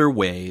the other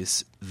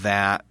ways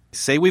that,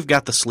 say we've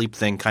got the sleep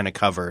thing kind of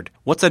covered,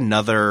 what's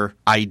another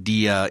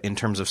idea in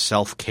terms of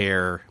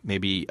self-care,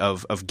 maybe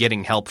of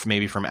getting help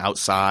maybe from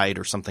outside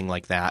or something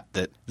like that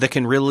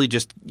can really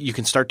just, you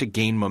can start to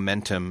gain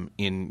momentum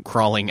in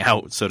crawling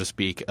out, so to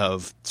speak,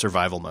 of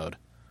survival mode?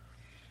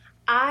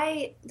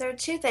 There are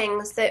two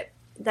things that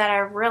I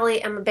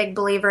really am a big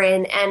believer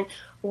in, and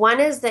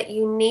one is that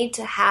you need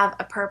to have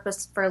a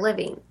purpose for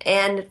living.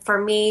 And for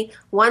me,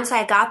 once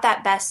I got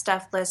that best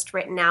stuff list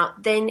written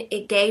out, then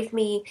it gave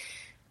me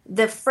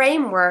the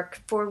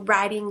framework for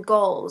writing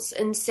goals.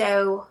 And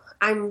so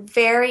I'm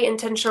very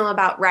intentional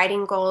about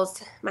writing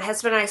goals. My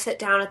husband and I sit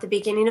down at the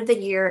beginning of the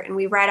year and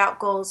we write out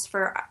goals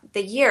for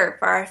the year,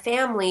 for our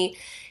family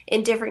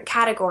in different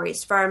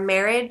categories, for our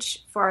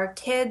marriage, for our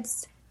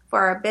kids, for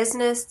our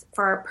business,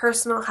 for our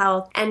personal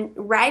health, and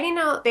writing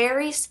out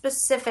very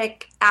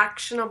specific,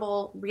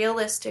 actionable,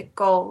 realistic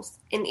goals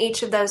in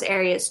each of those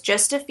areas.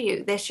 Just a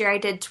few. This year I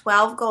did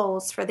 12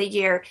 goals for the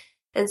year,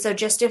 and so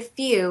just a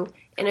few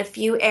in a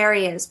few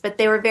areas, but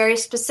they were very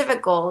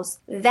specific goals.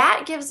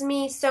 That gives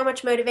me so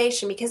much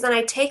motivation because then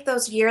I take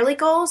those yearly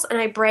goals and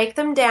I break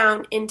them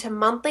down into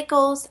monthly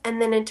goals and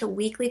then into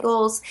weekly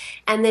goals,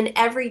 and then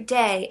every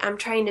day I'm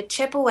trying to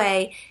chip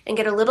away and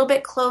get a little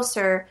bit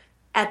closer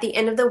at the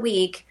end of the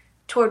week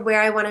toward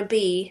where I want to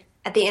be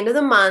at the end of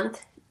the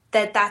month,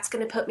 that's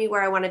going to put me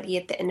where I want to be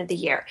at the end of the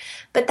year.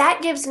 But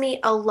that gives me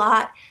a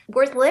lot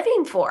worth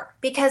living for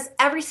because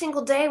every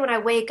single day when I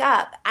wake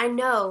up, I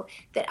know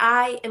that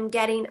I am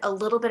getting a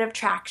little bit of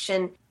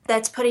traction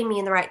that's putting me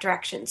in the right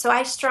direction. So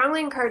I strongly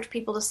encourage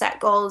people to set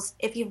goals.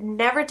 If you've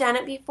never done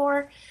it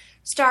before,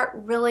 start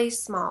really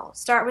small.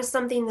 Start with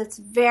something that's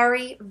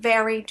very,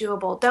 very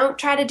doable. Don't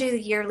try to do the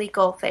yearly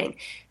goal thing.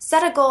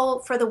 Set a goal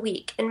for the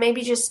week and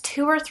maybe just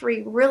 2 or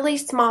 3 really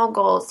small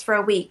goals for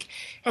a week.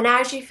 And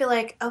as you feel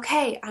like,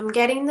 okay, I'm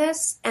getting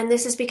this and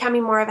this is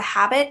becoming more of a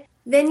habit,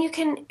 then you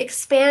can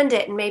expand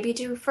it and maybe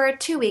do for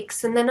 2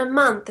 weeks and then a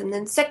month and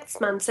then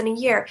 6 months and a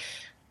year.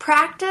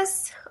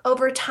 Practice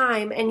over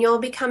time and you'll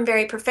become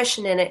very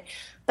proficient in it.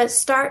 But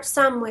start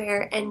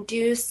somewhere and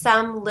do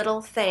some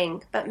little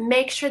thing. But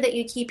make sure that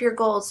you keep your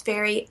goals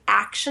very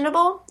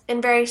actionable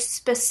and very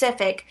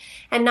specific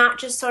and not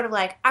just sort of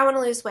like, I want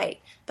to lose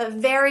weight, but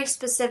very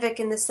specific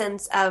in the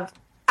sense of,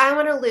 I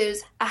want to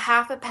lose a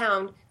half a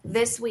pound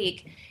this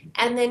week.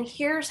 And then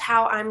here's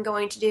how I'm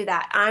going to do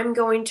that. I'm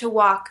going to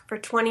walk for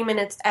 20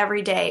 minutes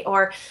every day,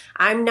 or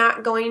I'm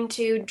not going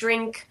to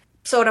drink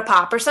soda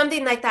pop or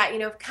something like that.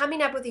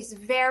 Coming up with these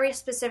very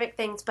specific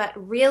things, but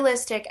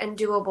realistic and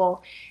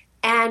doable.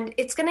 And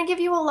it's going to give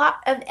you a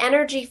lot of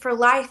energy for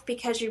life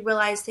because you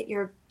realize that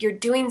you're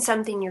doing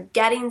something, you're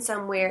getting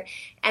somewhere,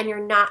 and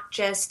you're not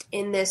just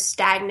in this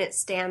stagnant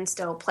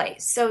standstill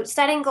place. So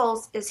setting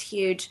goals is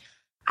huge.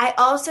 I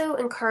also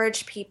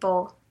encourage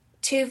people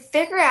to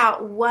figure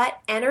out what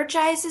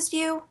energizes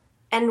you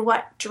and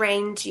what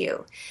drains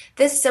you.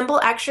 This simple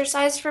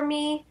exercise for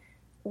me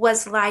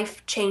was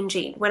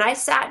life-changing. When I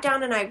sat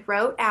down and I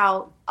wrote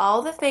out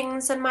all the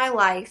things in my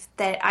life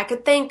that I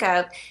could think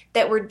of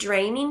that were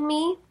draining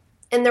me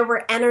and that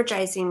were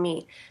energizing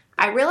me,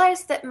 I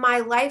realized that my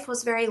life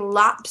was very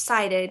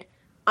lopsided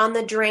on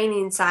the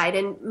draining side,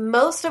 and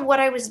most of what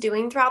I was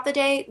doing throughout the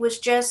day was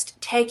just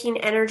taking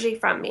energy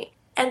from me.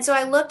 And so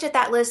I looked at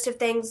that list of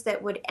things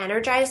that would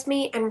energize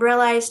me and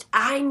realized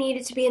I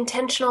needed to be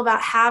intentional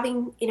about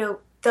having,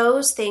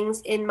 those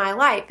things in my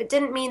life. It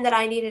didn't mean that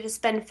I needed to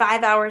spend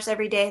 5 hours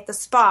every day at the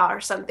spa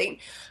or something,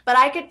 but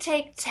I could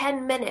take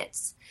 10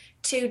 minutes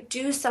to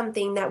do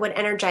something that would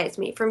energize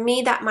me. For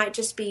me, that might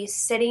just be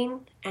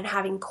sitting and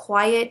having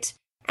quiet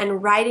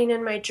and writing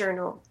in my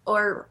journal,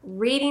 or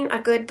reading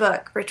a good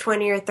book for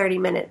 20 or 30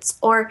 minutes,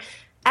 or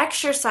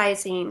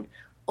exercising,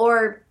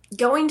 or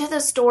going to the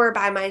store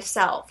by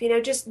myself,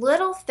 just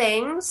little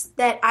things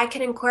that I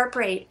can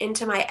incorporate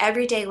into my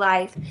everyday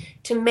life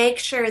to make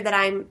sure that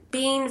I'm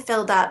being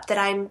filled up, that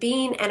I'm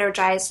being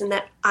energized, and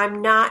that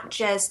I'm not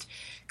just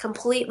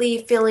completely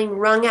feeling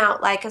wrung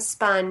out like a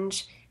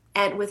sponge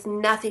and with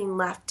nothing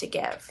left to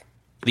give.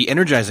 The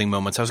energizing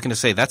moments, I was going to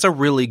say, that's a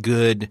really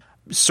good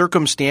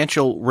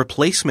circumstantial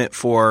replacement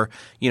for,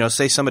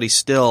 say somebody's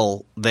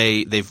still,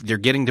 they're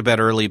getting to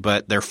bed early,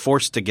 but they're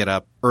forced to get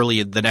up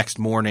early the next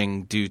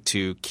morning due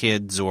to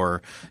kids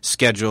or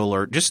schedule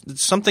or just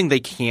something they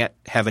can't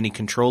have any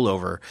control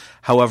over.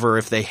 However,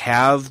 if they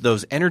have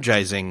those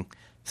energizing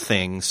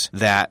things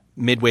that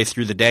midway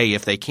through the day,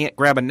 if they can't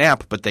grab a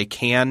nap, but they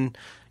can,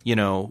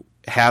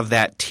 have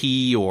that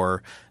tea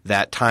or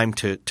that time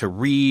to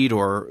read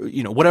or,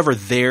 whatever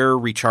their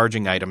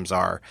recharging items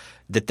are,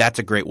 that's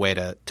a great way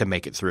to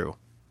make it through.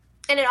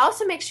 And it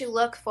also makes you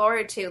look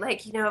forward to,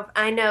 if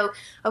I know,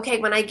 okay,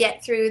 when I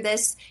get through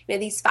this,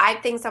 these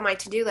 5 things on my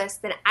to-do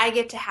list, then I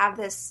get to have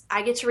this,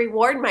 I get to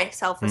reward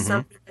myself with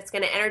something that's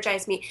going to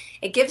energize me.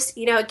 It gives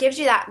you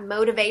that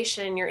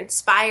motivation. You're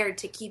inspired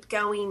to keep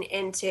going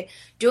and to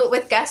do it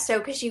with gusto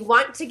because you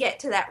want to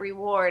get to that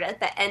reward at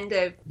the end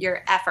of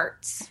your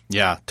efforts.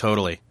 Yeah,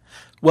 totally.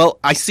 Well,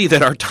 I see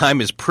that our time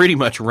is pretty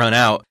much run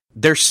out.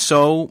 There's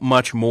so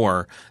much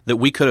more that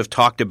we could have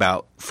talked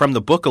about from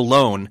the book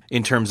alone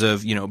in terms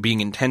of,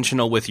 being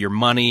intentional with your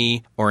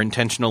money or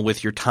intentional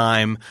with your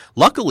time.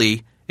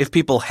 Luckily, if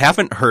people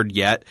haven't heard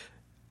yet,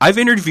 I've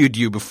interviewed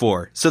you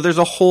before. So there's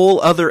a whole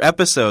other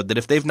episode that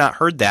if they've not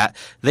heard that,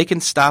 they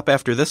can stop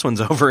after this one's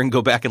over and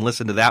go back and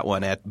listen to that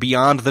one at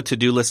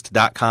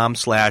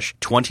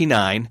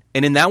beyondthetodolist.com/29.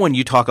 And in that one,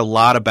 you talk a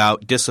lot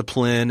about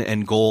discipline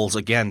and goals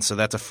again. So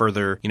that's a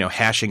further,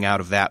 hashing out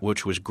of that,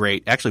 which was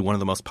great. Actually, one of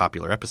the most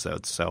popular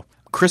episodes. So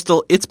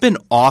Crystal, it's been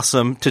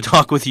awesome to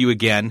talk with you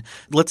again.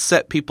 Let's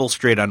set people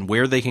straight on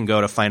where they can go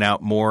to find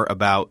out more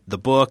about the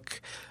book,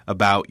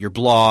 about your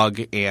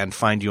blog, and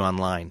find you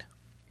online.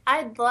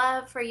 I'd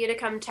love for you to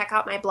come check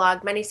out my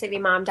blog,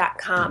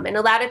 moneysavingmom.com. And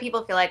a lot of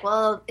people feel like,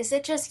 well, is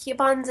it just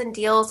coupons and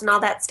deals and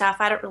all that stuff?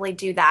 I don't really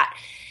do that.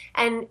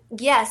 And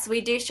yes, we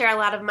do share a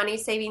lot of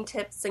money-saving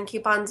tips and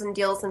coupons and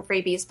deals and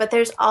freebies, but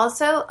there's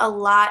also a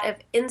lot of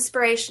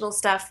inspirational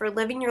stuff for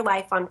living your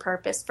life on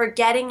purpose, for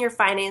getting your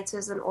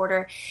finances in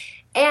order,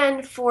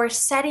 and for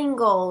setting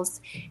goals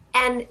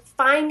and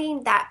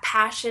finding that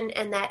passion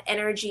and that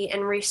energy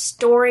and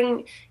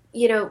restoring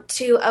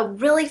to a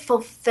really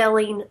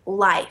fulfilling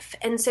life.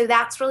 And so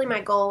that's really my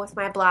goal with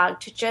my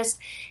blog, to just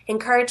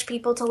encourage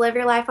people to live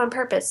your life on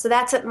purpose. So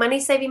that's at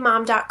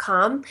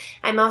moneysavingmom.com.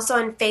 I'm also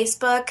on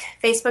Facebook,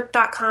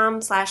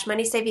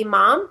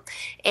 facebook.com/moneysavingmom,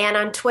 and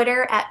on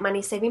Twitter at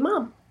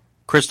moneysavingmom.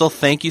 Crystal,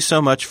 thank you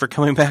so much for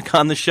coming back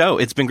on the show.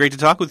 It's been great to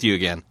talk with you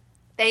again.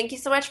 Thank you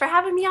so much for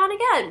having me on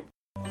again.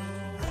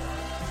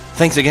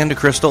 Thanks again to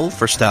Crystal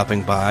for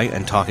stopping by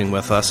and talking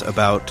with us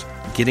about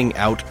getting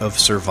out of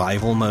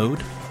survival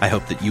mode. I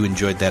hope that you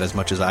enjoyed that as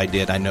much as I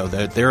did. I know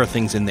that there are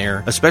things in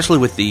there, especially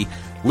with the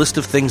list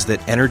of things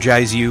that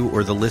energize you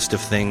or the list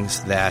of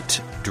things that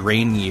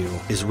drain you,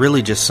 is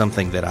really just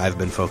something that I've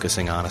been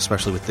focusing on,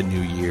 especially with the new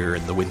year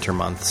and the winter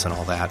months and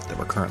all that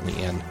we're currently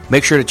in.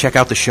 Make sure to check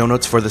out the show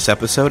notes for this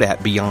episode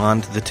at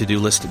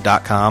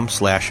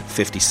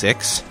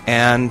beyondthetodolist.com/56.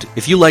 And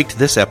if you liked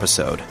this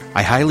episode,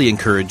 I highly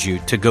encourage you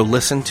to go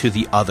listen to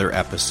the other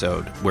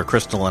episode where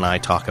Crystal and I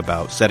talk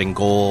about setting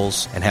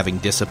goals and having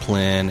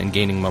discipline and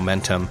gaining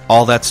momentum.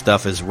 All that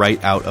stuff is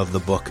right out of the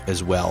book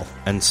as well.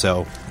 And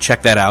so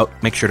check that out.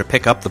 Make sure to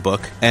pick up the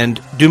book and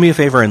do me a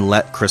favor and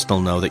let Crystal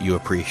know that you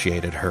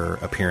appreciated her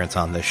appearance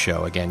on this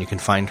show. Again, you can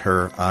find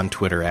her on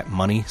Twitter at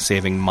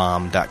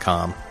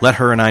moneysavingmom.com. Let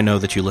her and I know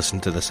that you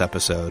listened to this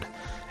episode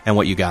and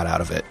what you got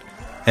out of it.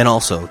 And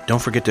also,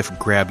 don't forget to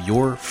grab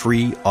your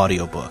free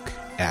audiobook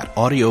at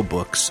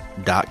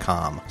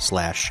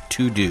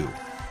audiobooks.com/to-do.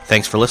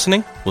 Thanks for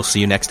listening. We'll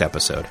see you next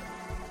episode.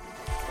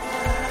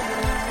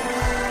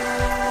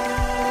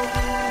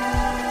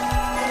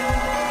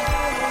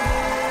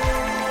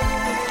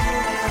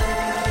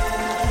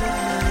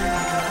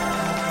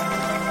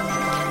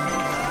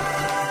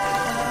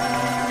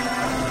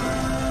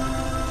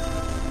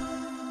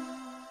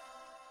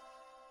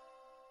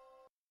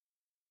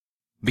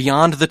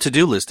 Beyond the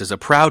To-Do List is a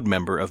proud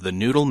member of the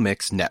Noodle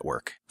Mix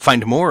Network.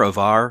 Find more of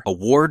our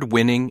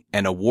award-winning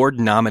and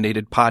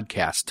award-nominated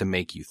podcasts to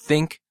make you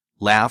think,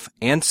 laugh,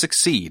 and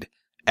succeed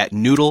at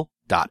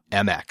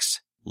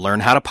noodle.mx. Learn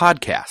how to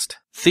podcast.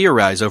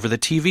 Theorize over the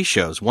TV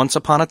shows Once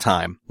Upon a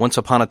Time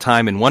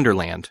in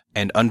Wonderland,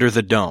 and Under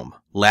the Dome.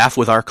 Laugh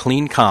with our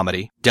clean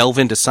comedy, delve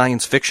into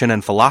science fiction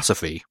and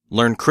philosophy,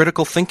 learn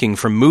critical thinking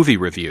from movie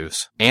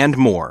reviews, and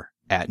more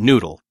at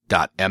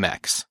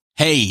noodle.mx.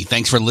 Hey,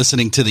 thanks for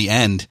listening to the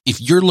end.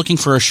 If you're looking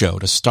for a show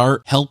to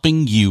start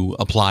helping you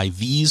apply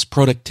these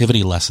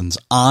productivity lessons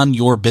on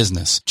your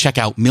business, check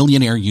out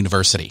Millionaire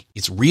University.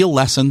 It's real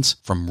lessons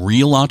from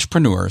real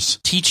entrepreneurs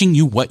teaching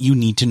you what you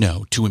need to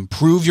know to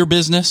improve your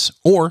business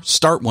or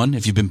start one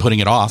if you've been putting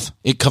it off.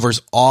 It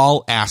covers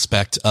all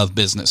aspects of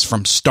business,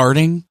 from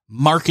starting,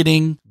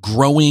 marketing,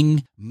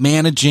 growing,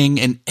 managing,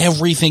 and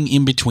everything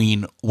in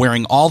between,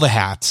 wearing all the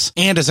hats.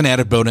 And as an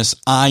added bonus,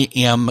 I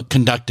am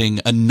conducting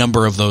a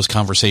number of those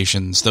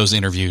conversations, those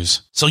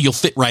interviews. So you'll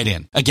fit right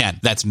in. Again,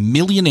 that's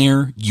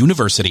Millionaire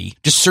University.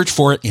 Just search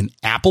for it in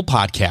Apple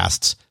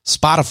Podcasts,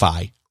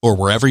 Spotify, or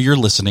wherever you're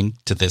listening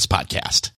to this podcast.